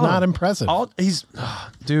bench, you but he's about not him. impressive.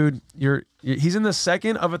 Dude, he's in the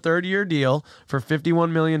second of a 3rd-year deal for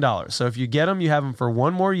 $51 million. So if you get him, you have him for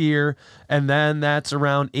one more year, and then that's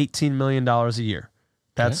around $18 million a year.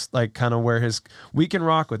 That's like kind of where we can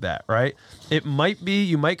rock with that, right? It might be,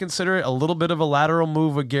 you might consider it a little bit of a lateral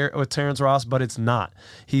move with Terrence Ross, but it's not.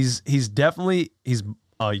 He's definitely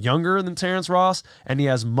younger than Terrence Ross, and he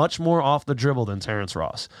has much more off the dribble than Terrence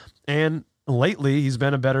Ross. And lately, he's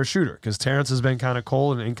been a better shooter because Terrence has been kind of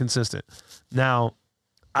cold and inconsistent. Now,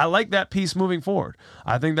 I like that piece moving forward.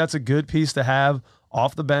 I think that's a good piece to have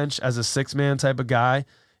off the bench as a 6-man type of guy.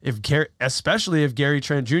 Especially if Gary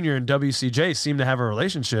Trent Jr. and WCJ seem to have a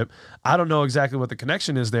relationship. I don't know exactly what the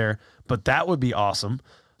connection is there, but that would be awesome.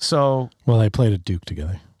 So, well, they played at Duke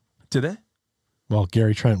together. did they? Well,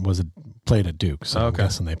 Gary Trent played at Duke, so I'm Okay.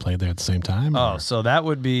 guessing they played there at the same time. Oh, or- so that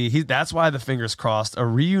would be that's why the fingers crossed. A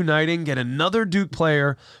reuniting, get another Duke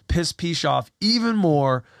player, piss Peach off even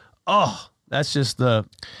more. Oh, that's just the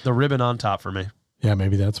ribbon on top for me. Yeah,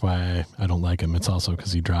 maybe that's why I don't like him. It's also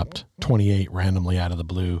because he dropped 28 randomly out of the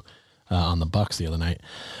blue on the Bucks the other night.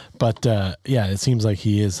 But yeah, it seems like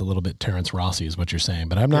he is a little bit Terrence Rossi is what you're saying.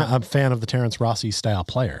 But I'm a fan of the Terrence Rossi style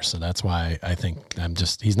player. So that's why I think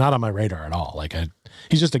he's not on my radar at all. Like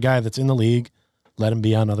he's just a guy that's in the league. Let him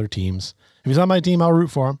be on other teams. If he's on my team, I'll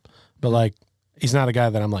root for him. But like, he's not a guy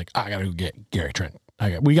that I'm like, I got to get Gary Trent.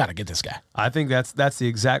 We got to get this guy. I think that's the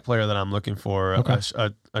exact player that I'm looking for. Okay.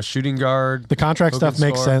 A shooting guard. The contract Who stuff can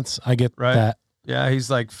makes score. sense. I get Right. that. Yeah, he's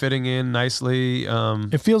like fitting in nicely.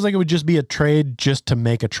 It feels like it would just be a trade just to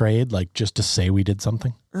make a trade, like just to say we did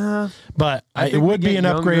something. But I it think we would be get an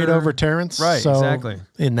upgrade younger- over Terrence. Right, so exactly.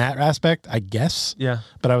 In that aspect, I guess. Yeah.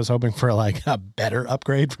 But I was hoping for like a better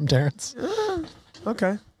upgrade from Terrence.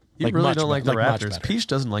 Okay. You Like really much don't like the like much Raptors. better. Peach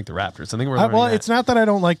doesn't like the Raptors. I think we're learning Well, that. it's not that I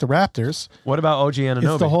don't like the Raptors. What about OG Anunoby?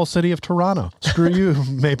 It's the whole city of Toronto. Screw you,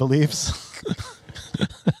 Maple Leafs.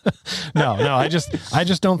 No, I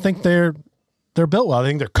just don't think they're they're built well. I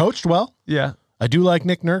think they're coached well. Yeah. I do like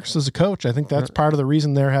Nick Nurse as a coach. I think that's part of the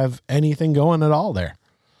reason they have anything going at all there.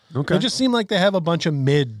 Okay. They just seem like they have a bunch of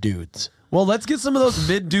mid dudes. Well, let's get some of those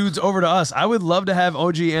mid dudes over to us. I would love to have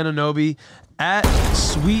OG Anunoby at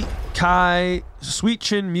Sweet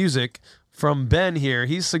Chin Music from Ben here.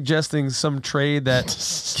 He's suggesting some trade that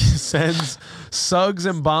sends Suggs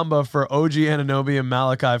and Bamba for OG Anunoby and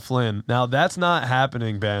Malachi Flynn. Now, that's not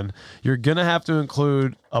happening, Ben. You're going to have to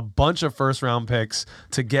include a bunch of first-round picks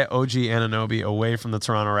to get OG Anunoby away from the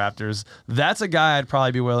Toronto Raptors. That's a guy I'd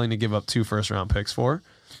probably be willing to give up 2 first-round picks for.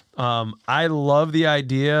 I love the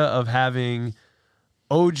idea of having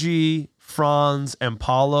OG, Franz, and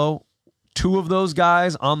Paulo, 2 of those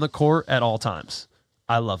guys on the court at all times.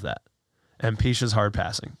 I love that. And Pisha's hard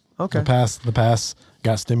passing. Okay. The pass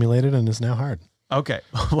got stimulated and is now hard. Okay.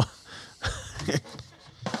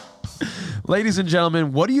 Ladies and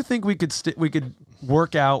gentlemen, what do you think we could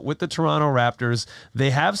work out with the Toronto Raptors?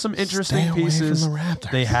 They have some interesting pieces. From the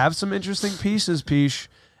Raptors. They have some interesting pieces, Pish.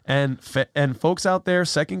 And folks out there,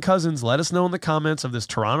 second cousins, let us know in the comments of this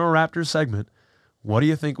Toronto Raptors segment, what do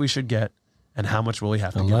you think we should get and how much will we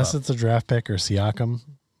have to give up? Unless it's a draft pick or Siakam,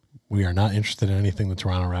 we are not interested in anything the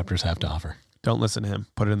Toronto Raptors have to offer. Don't listen to him.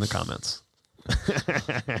 Put it in the comments.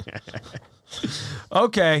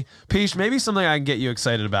 Okay, Pish, maybe something I can get you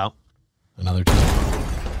excited about. Another team.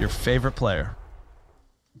 Your favorite player,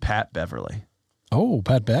 Pat Beverly. Oh,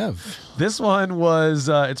 Pat Bev. This one was,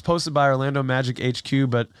 it's posted by Orlando Magic HQ,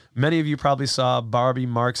 but many of you probably saw Barbie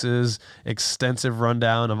Marx's extensive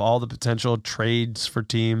rundown of all the potential trades for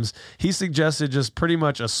teams. He suggested just pretty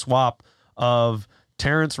much a swap of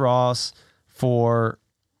Terrence Ross for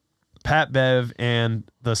Pat Bev and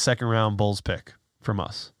the second round Bulls pick from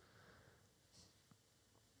us.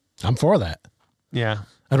 I'm for that. Yeah.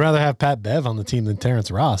 I'd rather have Pat Bev on the team than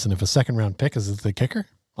Terrence Ross, and if a second round pick is the kicker,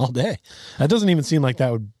 all day. That doesn't even seem like that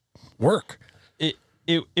would work.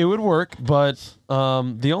 It would work, but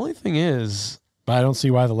the only thing is, But I don't see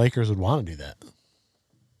why the Lakers would want to do that.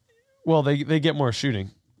 well, they get more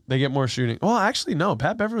shooting. They get more shooting. Well, actually, no.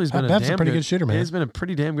 Pat Beverly's been Bev's a a pretty good shooter, man. He's been a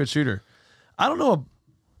pretty damn good shooter. I don't know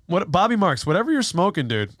what Bobby Marks. Whatever you're smoking,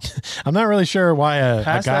 dude. I'm not really sure why a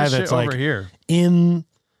Pass guy that shit that's over like here. in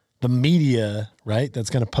the media, right, that's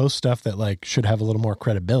going to post stuff that like should have a little more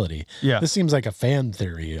credibility. Yeah. This seems like a fan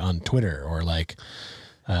theory on Twitter or like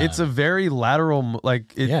It's a very lateral.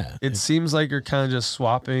 Like it. Yeah. It seems like you're kind of just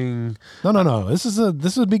swapping. no.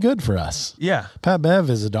 This would be good for us. Yeah. Pat Bev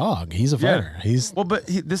is a dog. He's a fighter. He's Well, but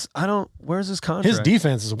this. I don't. Where's his contract? his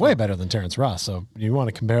defense is way better than Terrence Ross. So you want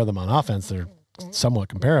to compare them on offense, they're somewhat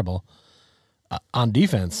comparable. On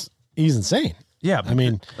defense, he's insane. Yeah, I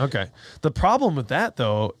mean, okay. The problem with that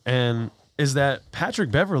though, is that Patrick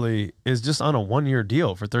Beverly is just on a 1-year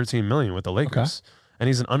deal for $13 million with the Lakers, and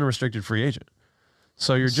he's an unrestricted free agent.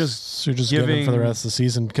 So you're just giving him for the rest of the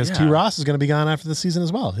season because T. Ross is going to be gone after the season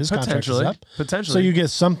as well. His contract is up. Potentially. So you get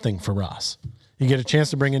something for Ross. You get a chance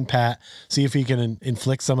to bring in Pat, see if he can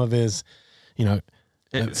inflict some of his,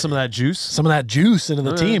 some of that juice. some of that juice into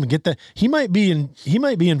the team. Get that he might be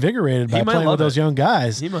invigorated by might playing love with those it. young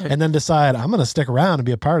guys, He might. and then decide I'm going to stick around and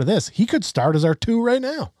be a part of this. He could start as our 2 right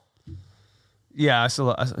now. Yeah, I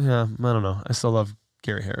don't know. I still love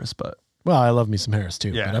Gary Harris, but Well, I love me some Harris too.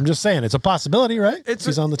 Yeah. But I'm just saying it's a possibility, right? It's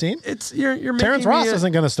He's on the team. it's you're making Terrence me Ross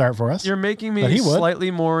isn't going to start for us. You're making But me he would.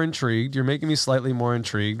 slightly more intrigued. You're making me slightly more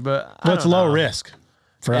intrigued, but Well, it's don't low know. risk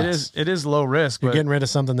for It us. is. It is low risk, You're but getting rid of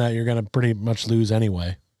something that you're going to pretty much lose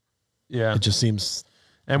anyway. yeah. It just seems.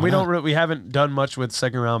 And Why we not? we haven't done much with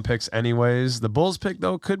second round picks anyways. The Bulls pick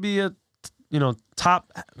though could be a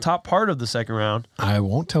top part of the second round. I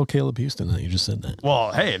won't tell Caleb Houston that you just said that.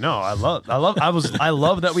 Well, hey, no, I love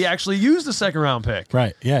that we actually used the second round pick.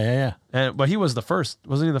 Right? Yeah. But he was the first.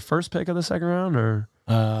 Wasn't he the first pick of the second round or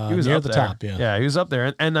he was near up the there. top. Yeah. Yeah, he was up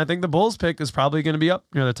there. And I think the Bulls pick is probably going to be up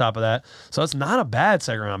near the top of that. So it's not a bad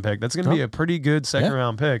second round pick. That's going to be a pretty good second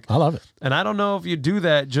round pick. I love it. And I don't know if you do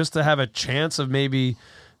that just to have a chance of maybe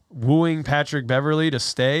wooing Patrick Beverly to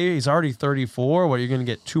stay. He's already 34. What, you're going to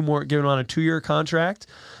get 2 more, given on a 2-year contract?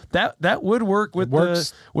 That would work with the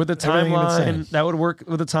everything you've been saying. timeline. That would work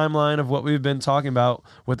with the timeline of what we've been talking about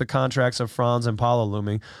with the contracts of Franz and Paulo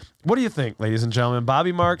looming. What do you think, ladies and gentlemen?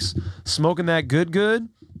 Bobby Marks smoking that good,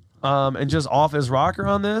 and just off his rocker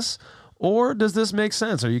on this, or does this make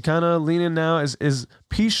sense? Are you kind of leaning now? Is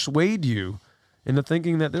Peace swayed you into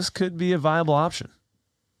thinking that this could be a viable option?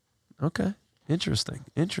 Okay. Interesting.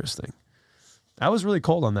 I was really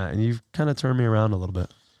cold on that, and you've kind of turned me around a little bit.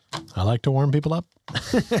 I like to warm people up.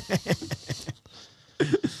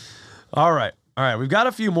 All right. We've got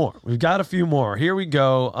a few more. Here we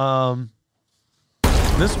go.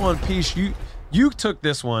 This one, Peace, You took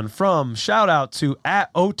this one from, shout out to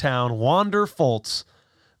 @O-Town Wander Fultz.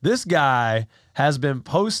 This guy has been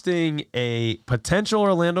posting a potential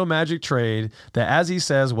Orlando Magic trade that, as he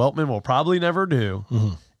says, Weltman will probably never do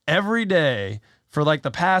every day for like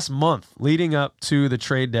the past month leading up to the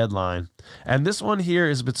trade deadline. And this one here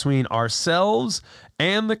is between ourselves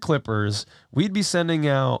and the Clippers. We'd be sending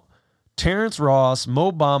out Terrence Ross,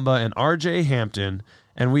 Mo Bamba, and RJ Hampton,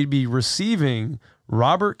 and we'd be receiving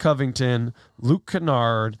Robert Covington, Luke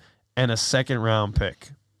Kennard, and a second-round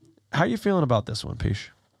pick. How are you feeling about this one,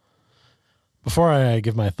 Peach? Before I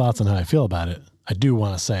give my thoughts on how I feel about it, I do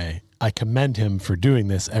want to say I commend him for doing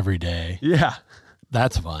this every day. Yeah.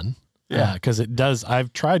 That's fun. Yeah. Because it does.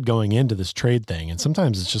 I've tried going into this trade thing, and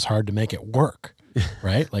sometimes it's just hard to make it work,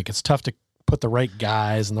 right? Like it's tough to put the right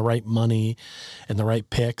guys and the right money and the right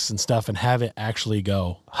picks and stuff and have it actually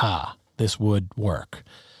go, this would work.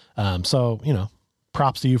 So,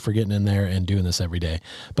 props to you for getting in there and doing this every day.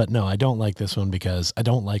 But no, I don't like this one because I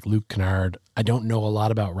don't like Luke Kennard. I don't know a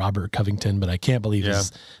lot about Robert Covington, but I can't believe he's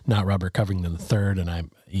not Robert Covington III. And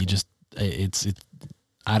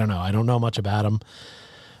I don't know. I don't know much about him.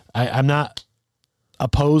 I'm not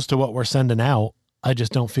opposed to what we're sending out. I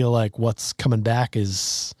just don't feel like what's coming back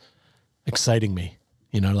is exciting me.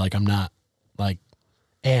 Like I'm not like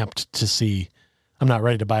amped to see. I'm not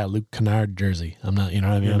ready to buy a Luke Kennard jersey. I'm not, you know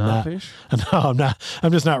what I mean? I'm not.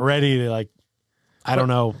 I'm just not ready to I don't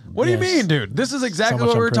know. What do you mean, dude? This is exactly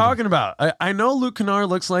what we're talking about. I know Luke Kennard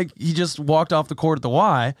looks like he just walked off the court at the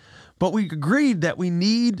Y, but we agreed that we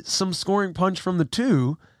need some scoring punch from the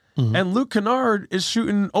two. And Luke Kennard is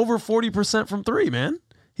shooting over 40% from three, man.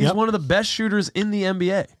 He's one of the best shooters in the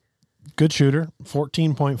NBA. Good shooter.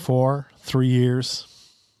 14.4, 3 years.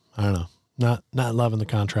 I don't know. Not loving the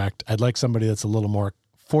contract. I'd like somebody that's a little more.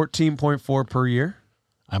 14.4 per year.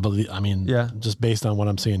 I believe. I mean, just based on what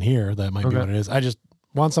I'm seeing here, that might be what it is. I just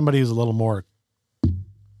want somebody who's a little more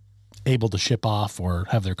able to ship off or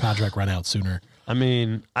have their contract run out sooner. I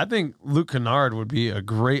mean, I think Luke Kennard would be a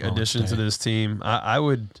great addition to this team. I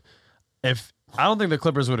don't think the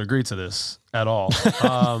Clippers would agree to this at all.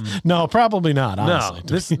 No, probably not. Honestly, no,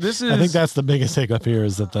 this is. I think that's the biggest hiccup here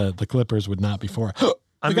is that the Clippers would not be for it.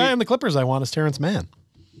 The guy on the Clippers I want is Terrence Mann.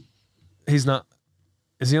 He's not.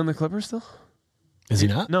 Is he on the Clippers still? Is he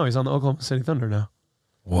not? No, he's on the Oklahoma City Thunder now.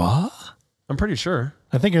 What? I'm pretty sure.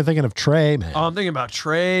 I think you're thinking of Trey Mann. Oh, I'm thinking about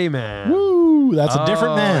Trey Mann. Woo, that's a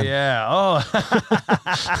different man. Yeah. Oh.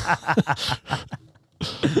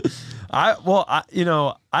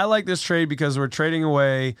 I like this trade because we're trading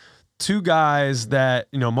away two guys that,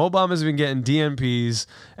 Mo Bamba's been getting DNPs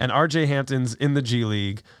and RJ Hampton's in the G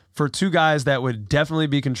League for two guys that would definitely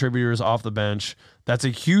be contributors off the bench. That's a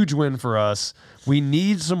huge win for us. We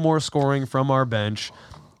need some more scoring from our bench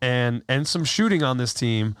and some shooting on this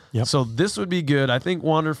team. Yep. So this would be good. I think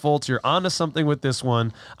Wander Fultz, you're onto something with this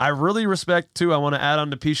one. I really respect, too, I want to add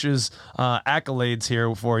on to Pisha's accolades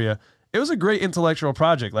here for you. It was a great intellectual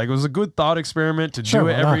project. Like, it was a good thought experiment to do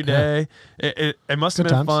it every day. Yeah. It must have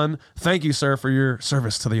been fun. Thank you, sir, for your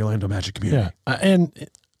service to the Orlando Magic community. Yeah, and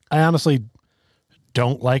I honestly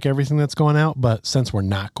don't like everything that's going out, but since we're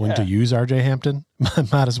not going to use RJ Hampton,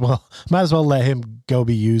 might as well let him go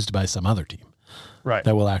be used by some other team, right?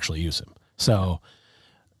 That will actually use him. So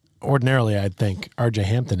ordinarily, I'd think RJ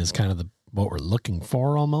Hampton is kind of what we're looking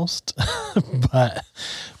for almost, but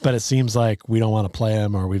it seems like we don't want to play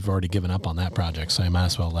him, or we've already given up on that project. So I might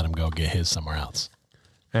as well let him go get his somewhere else.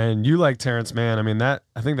 And you like Terrence Mann. I mean, I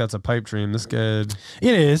think that's a pipe dream. This good.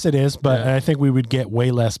 It is. But I think we would get way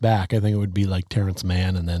less back. I think it would be like Terrence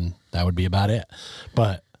Mann, and then that would be about it.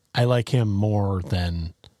 But I like him more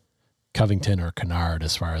than Covington or Kennard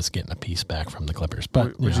as far as getting a piece back from the Clippers.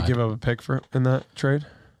 But would you give up a pick in that trade?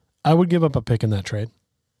 I would give up a pick in that trade.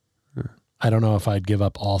 I don't know if I'd give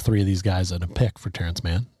up all three of these guys at a pick for Terrence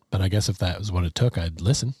Mann, but I guess if that was what it took, I'd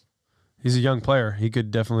listen. He's a young player. He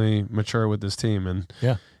could definitely mature with this team. And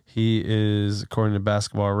he is, according to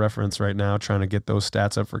Basketball Reference right now, trying to get those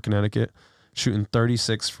stats up for Connecticut, shooting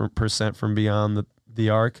 36% from beyond the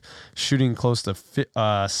arc, shooting close to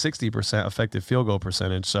 60% effective field goal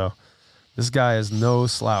percentage. So this guy is no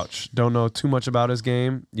slouch. Don't know too much about his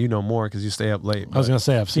game. You know more because you stay up late. I was going to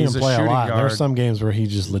say, I've seen him play a lot. There are some games where he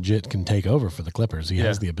just legit can take over for the Clippers. He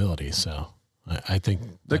has the ability, so I think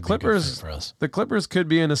the Clippers for us. The Clippers could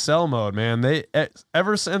be in a sell mode, man. They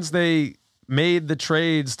ever since they made the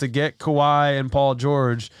trades to get Kawhi and Paul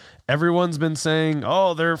George, everyone's been saying,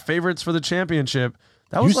 "Oh, they're favorites for the championship."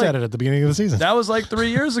 You said it at the beginning of the season. That was like 3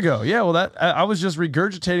 years ago. Yeah, well, I was just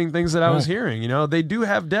regurgitating things that I was hearing. They do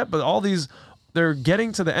have depth, but they're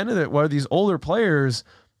getting to the end of it where these older players,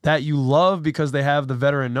 that you love because they have the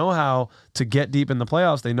veteran know-how to get deep in the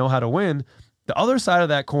playoffs. They know how to win. The other side of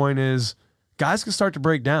that coin is guys can start to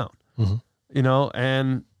break down, you know,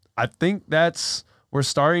 and I think we're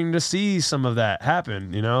starting to see some of that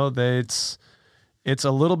happen. You know, it's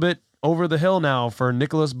a little bit over the hill now for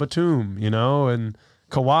Nicholas Batum, you know, and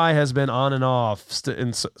Kawhi has been on and off,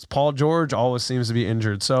 and Paul George always seems to be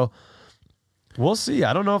injured. So we'll see.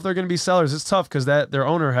 I don't know if they're going to be sellers. It's tough because their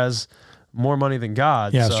owner has more money than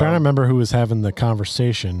God. Yeah, I was trying to remember who was having the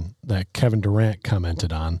conversation that Kevin Durant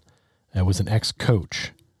commented on. It was an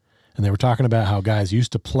ex-coach, and they were talking about how guys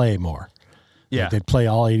used to play more. Yeah. Like they'd play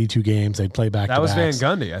all 82 games. They'd play back-to-backs. That was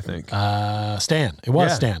Van Gundy, I think. Stan. It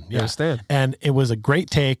was Stan. Yeah, it was Stan. And it was a great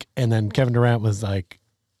take, and then Kevin Durant was like,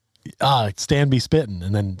 Stan be spitting.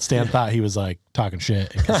 And then Stan thought he was like talking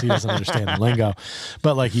shit because he doesn't understand the lingo.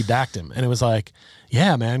 But like he backed him. And it was like,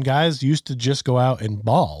 yeah, man, guys used to just go out and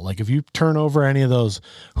ball. Like if you turn over any of those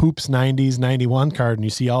Hoops 90s, 91 card and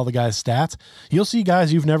you see all the guys' stats, you'll see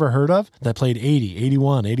guys you've never heard of that played 80,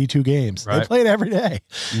 81, 82 games. Right. They played every day,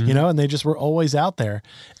 you know, and they just were always out there.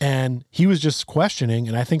 And he was just questioning,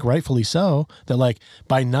 and I think rightfully so, that like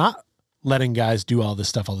by not letting guys do all this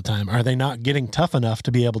stuff all the time, are they not getting tough enough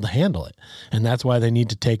to be able to handle it? And that's why they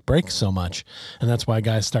need to take breaks so much. And that's why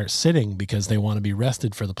guys start sitting because they want to be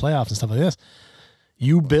rested for the playoffs and stuff like this.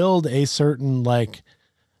 You build a certain like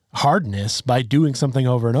hardness by doing something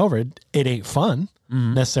over and over. It ain't fun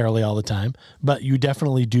necessarily all the time, but you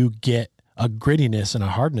definitely do get a grittiness and a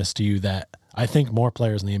hardness to you that I think more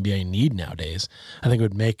players in the NBA need nowadays. I think it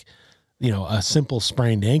would make, you know, a simple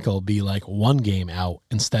sprained ankle be like 1 game out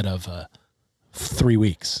instead of 3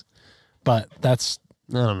 weeks. But that's,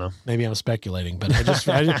 I don't know. Maybe I'm speculating, but it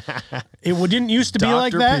didn't used to be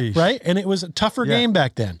like that, Peace. right? And it was a tougher game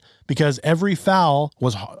back then because every foul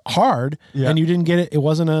was hard and you didn't get it. It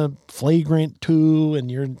wasn't a flagrant 2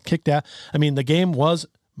 and you're kicked out. I mean, the game was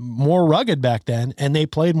more rugged back then and they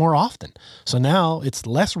played more often. So now it's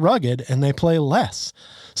less rugged and they play less.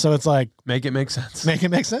 So it's like, make it make sense. Make it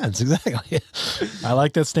make sense. Exactly. I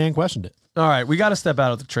like that Stan questioned it. All right, we got to step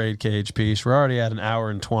out of the trade cage, Peach. We're already at 1 hour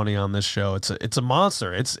and 20 on this show. It's a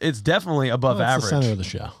monster. It's definitely above average. It's the center of the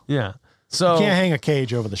show. Yeah. So you can't hang a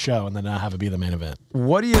cage over the show and then not have it be the main event.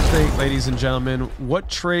 What do you think, ladies and gentlemen? What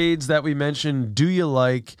trades that we mentioned do you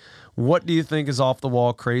like? What do you think is off the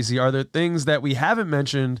wall crazy? Are there things that we haven't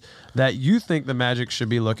mentioned that you think the Magic should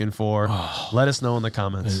be looking for? Let us know in the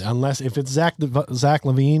comments. Unless if it's Zach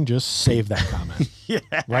LaVine, just save that comment.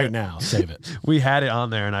 Right now, save it. We had it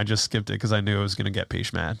on there and I just skipped it because I knew it was going to get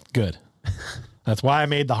Peach mad. Good. That's why I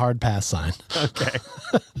made the hard pass sign. Okay.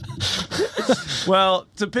 Well,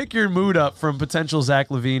 to pick your mood up from potential Zach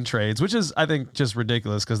LaVine trades, which is, I think, just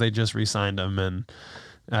ridiculous because they just re-signed him and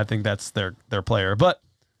I think that's their player. But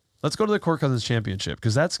let's go to the Court Cousins Championship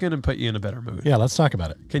because that's going to put you in a better mood. Yeah, let's talk about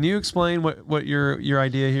it. Can you explain what your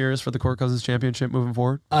idea here is for the Court Cousins Championship moving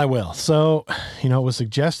forward? I will. So, you know, it was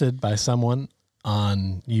suggested by someone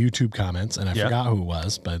on YouTube comments, and I forgot who it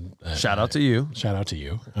was, but shout out to you. Shout out to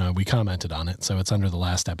you. We commented on it, so it's under the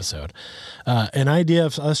last episode. An idea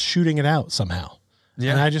of us shooting it out somehow.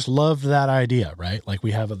 Yeah. And I just loved that idea, right? Like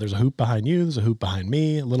there's a hoop behind you, there's a hoop behind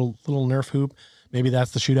me, a little Nerf hoop. Maybe that's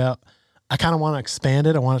the shootout. I kind of want to expand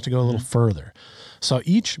it. I want it to go a little further. So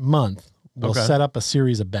each month we'll set up a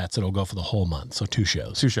series of bets. It'll go for the whole month. So 2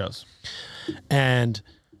 shows. 2 shows. And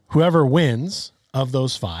whoever wins of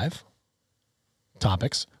those 5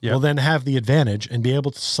 topics will then have the advantage and be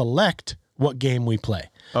able to select what game we play.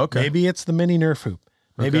 Okay. Maybe it's the mini Nerf hoop.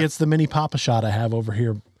 Maybe it's the mini Papa Shot I have over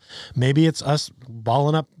here. Maybe it's us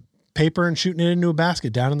balling up paper and shooting it into a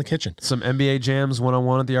basket down in the kitchen. Some NBA jams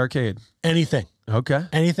 1-on-1 at the arcade. Anything. Okay.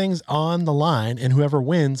 Anything's on the line, and whoever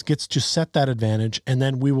wins gets to set that advantage, and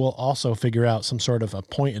then we will also figure out some sort of a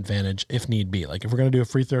point advantage if need be. Like if we're going to do a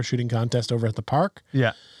free throw shooting contest over at the park,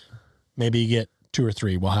 maybe you get 2 or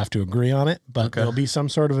 3. We'll have to agree on it, but there'll be some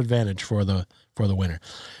sort of advantage for the winner.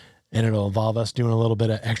 And it'll involve us doing a little bit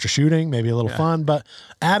of extra shooting, maybe a little fun, but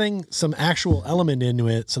adding some actual element into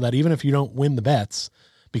it so that even if you don't win the bets,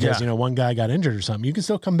 because, you know, one guy got injured or something, you can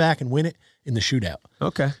still come back and win it in the shootout.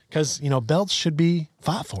 Okay. Because, you know, belts should be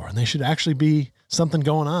fought for and they should actually be something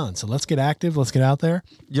going on. So let's get active. Let's get out there.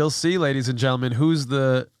 You'll see, ladies and gentlemen, who's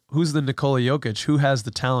the Nikola Jokic, who has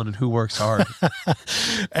the talent and who works hard.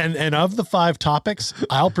 and of the 5 topics,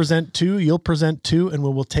 I'll present 2, you'll present 2, and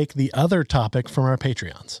we will take the other topic from our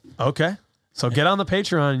Patreons. Okay. So get on the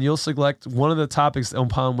Patreon and you'll select one of the topics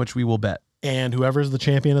upon which we will bet. and whoever's the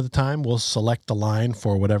champion at the time will select the line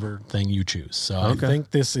for whatever thing you choose. So I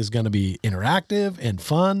think this is going to be interactive and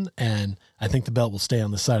fun, and I think the belt will stay on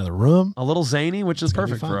the side of the room. A little zany, which is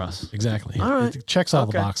perfect for us. Exactly. All right. It checks all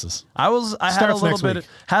the boxes. I had a Starts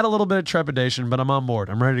little bit of trepidation, but I'm on board.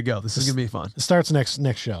 I'm ready to go. This is gonna be fun. It starts next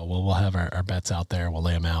show. We'll have our bets out there. We'll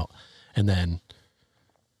lay them out, and then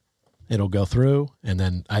it'll go through. And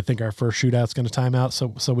then I think our first shootout's going to time out,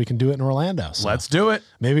 so we can do it in Orlando. So Let's do it.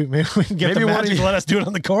 maybe we can get the Magic to let us do it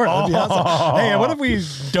on the court. That'd be awesome. Hey, what if we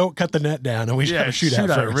don't cut the net down and we have a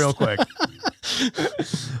shootout first? Real quick.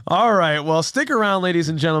 All right. Well, stick around, ladies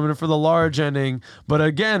and gentlemen, for the large ending. But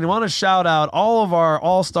again, I want to shout out all of our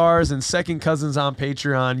all-stars and second cousins on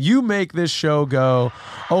Patreon. You make this show go.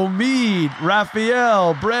 Omid,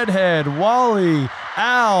 Raphael, Breadhead, Wally,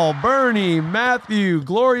 Al, Bernie, Matthew,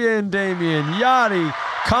 Gloria and Damien, Yachty,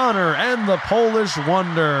 Connor, and the Polish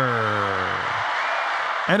Wonder.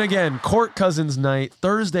 And again, Court Cousins night,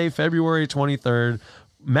 Thursday, February 23rd.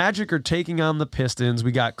 Magic are taking on the Pistons.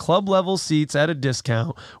 We got club level seats at a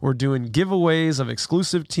discount. We're doing giveaways of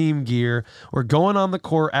exclusive team gear. We're going on the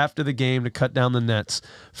court after the game to cut down the nets.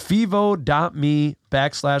 Fivo.me/Court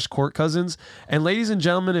Cousins. And ladies and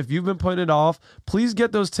gentlemen, if you've been putting it off, please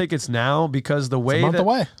get those tickets now, because the way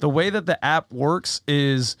that the app works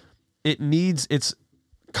is it's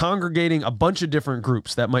congregating a bunch of different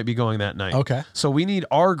groups that might be going that night. Okay. So we need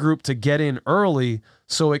our group to get in early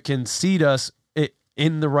so it can seat us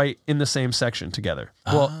in the same section together.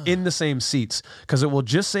 Well, in the same seats, because it will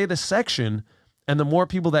just say the section, and the more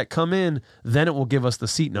people that come in, then it will give us the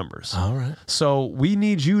seat numbers. All right. So we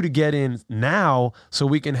need you to get in now so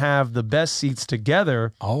we can have the best seats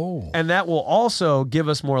together. Oh. And that will also give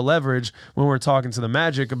us more leverage when we're talking to the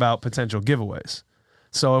Magic about potential giveaways.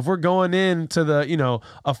 So if we're going into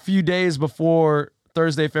a few days before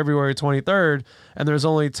Thursday, February 23rd, and there's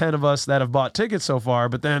only 10 of us that have bought tickets so far,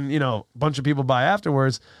 but then, a bunch of people buy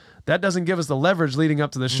afterwards, that doesn't give us the leverage leading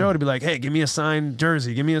up to the show to be like, hey, give me a signed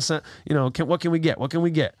jersey, give me a sign, what can we get? What can we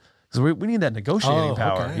get? Because we need that negotiating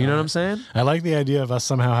power. Okay. You know what I'm saying? I like the idea of us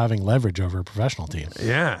somehow having leverage over a professional team.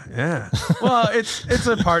 Yeah. Well, it's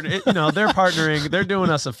a part. They're partnering. They're doing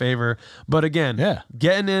us a favor. But again,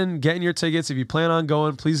 getting your tickets. If you plan on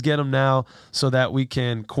going, please get them now so that we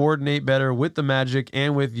can coordinate better with the Magic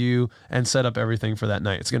and with you and set up everything for that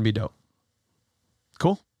night. It's gonna be dope.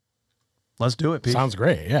 Cool. Let's do it, Peach. Sounds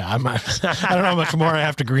great. Yeah, I don't know how much more I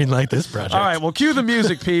have to greenlight this project. All right, well, cue the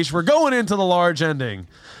music, Peach. We're going into the large ending.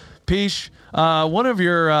 Peach, one of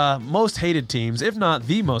your most hated teams, if not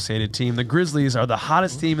the most hated team, the Grizzlies are the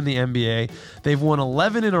hottest team in the NBA. They've won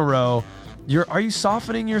 11 in a row. Are you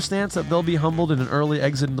softening your stance that they'll be humbled in an early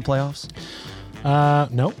exit in the playoffs?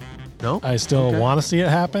 No. No? I still want to see it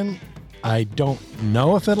happen. I don't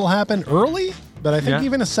know if it'll happen early, but I think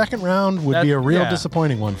even a second round would be a real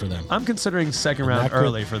disappointing one for them. I'm considering second round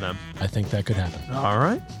early for them. I think that could happen. All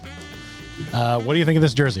right. What do you think of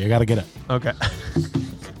this jersey? I got to get it. Okay.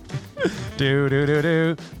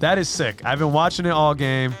 Do. That is sick. I've been watching it all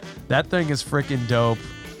game. That thing is freaking dope.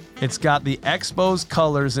 It's got the Expos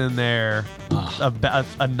colors in there.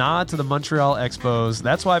 A nod to the Montreal Expos.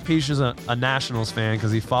 That's why Peach is a Nationals fan,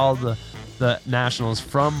 because he followed the Nationals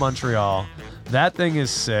from Montreal. That thing is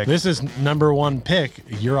sick. This is number one pick,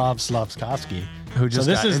 Yurov Slavkovsky.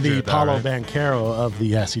 This is the Paulo Banchero of the...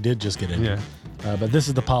 Yes, he did just get injured. Yeah. But this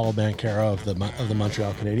is the Paulo Banchero of the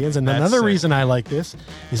Montreal Canadiens. And another reason I like this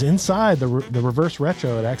is inside the reverse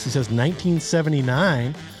retro. It actually says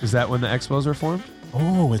 1979. Is that when the Expos were formed?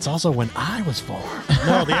 Oh, it's also when I was formed.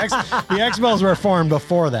 No, the Expos were formed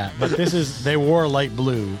before that. But they wore light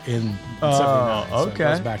blue in 79. Okay. So it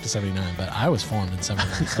goes back to 79. But I was formed in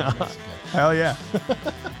 79. Hell yeah.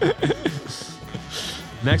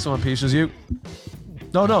 Next one, Peach, is you.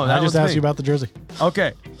 No, I just asked you about the jersey.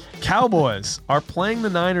 Okay. Cowboys are playing the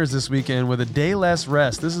Niners this weekend with a day less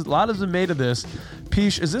rest. A lot has been made of this.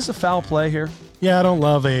 Peach, is this a foul play here? Yeah, I don't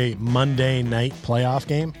love a Monday night playoff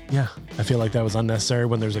game. Yeah. I feel like that was unnecessary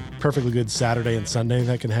when there's a perfectly good Saturday and Sunday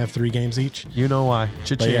that can have 3 games each. You know why.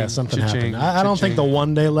 But yeah, something happened. I don't think the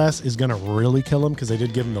one day less is going to really kill him, because they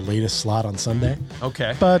did give him the latest slot on Sunday.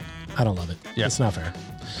 Okay. But I don't love it. Yeah. It's not fair.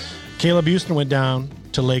 Caleb Houston went down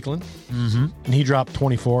to Lakeland, and he dropped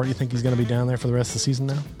 24. You think he's going to be down there for the rest of the season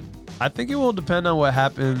now? I think it will depend on what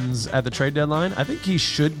happens at the trade deadline. I think he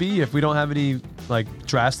should be, if we don't have any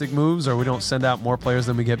drastic moves or we don't send out more players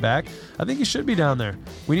than we get back. I think he should be down there.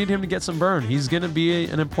 We need him to get some burn. He's going to be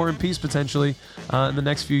an important piece potentially in the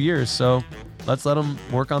next few years. So let's let him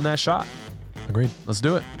work on that shot. Agreed. Let's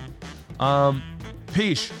do it.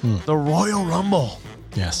 Peach, the Royal Rumble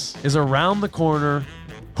is around the corner.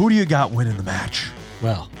 Who do you got winning the match?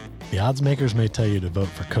 Well, The odds makers may tell you to vote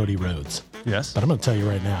for Cody Rhodes, Yes. but I'm going to tell you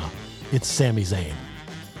right now, it's Sami Zayn.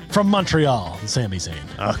 From Montreal, Sami Zayn.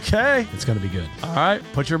 Okay. It's going to be good. All right.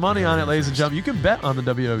 Put your money on it, ladies and gentlemen. You can bet on the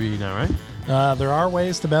WWE now, right? There are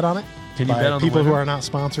ways to bet on it. Can you by bet on the people who winner? are not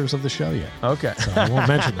sponsors of the show yet? Okay. So I won't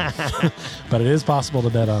mention them. But it is possible to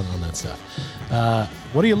bet on that stuff.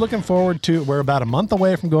 What are you looking forward to? We're about a month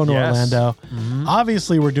away from going to Yes. Orlando.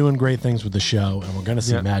 Obviously, we're doing great things with the show, and we're going to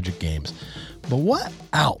see Yeah. Magic games. But what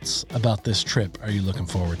else about this trip are you looking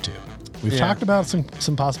forward to? We've Yeah. talked about some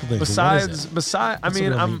possible things. but what is it? I What's the mean,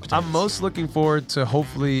 real meat I'm and potatoes? most looking forward to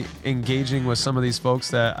hopefully engaging with some of these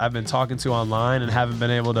folks that I've been talking to online and haven't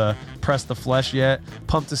been able to press the flesh yet.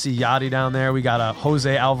 Pumped to see Yachty down there. We got a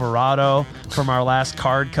Jose Alvarado from our last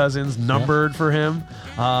Card Cousins numbered for him.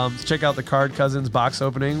 Check out the Card Cousins box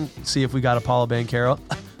opening. See if we got a Paula Banchero.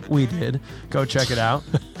 We did. Go check it out.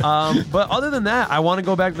 But other than that, I want to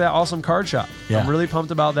go back to that awesome card shop. Yeah. I'm really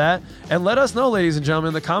pumped about that. And let us know, ladies and gentlemen,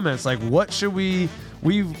 in the comments, like, what should we've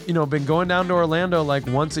been going down to Orlando like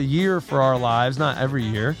once a year for our lives, not every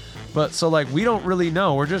year. But so like we don't really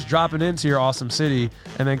know. We're just dropping into your awesome city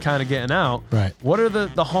and then kind of getting out. Right. What are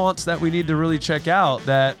the haunts that we need to really check out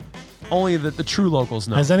that only the true locals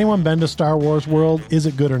know? Has anyone been to Star Wars World? Is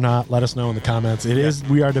it good or not? Let us know in the comments. It is.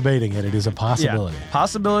 We are debating it. It is a possibility. Yeah,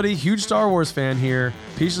 possibility. Huge Star Wars fan here.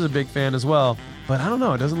 Peach is a big fan as well. But I don't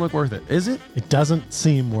know. It doesn't look worth it. Is it? It doesn't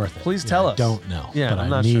seem worth it. Please tell I us. don't know. Yeah, but I'm I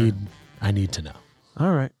not sure. need to know.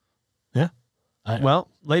 All right. Yeah. Well,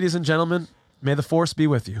 ladies and gentlemen, may the force be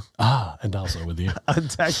with you. And also with you.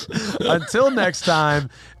 Until next time,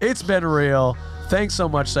 it's been real. Thanks so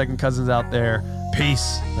much, Second Cousins out there.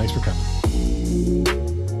 Peace. Thanks for coming.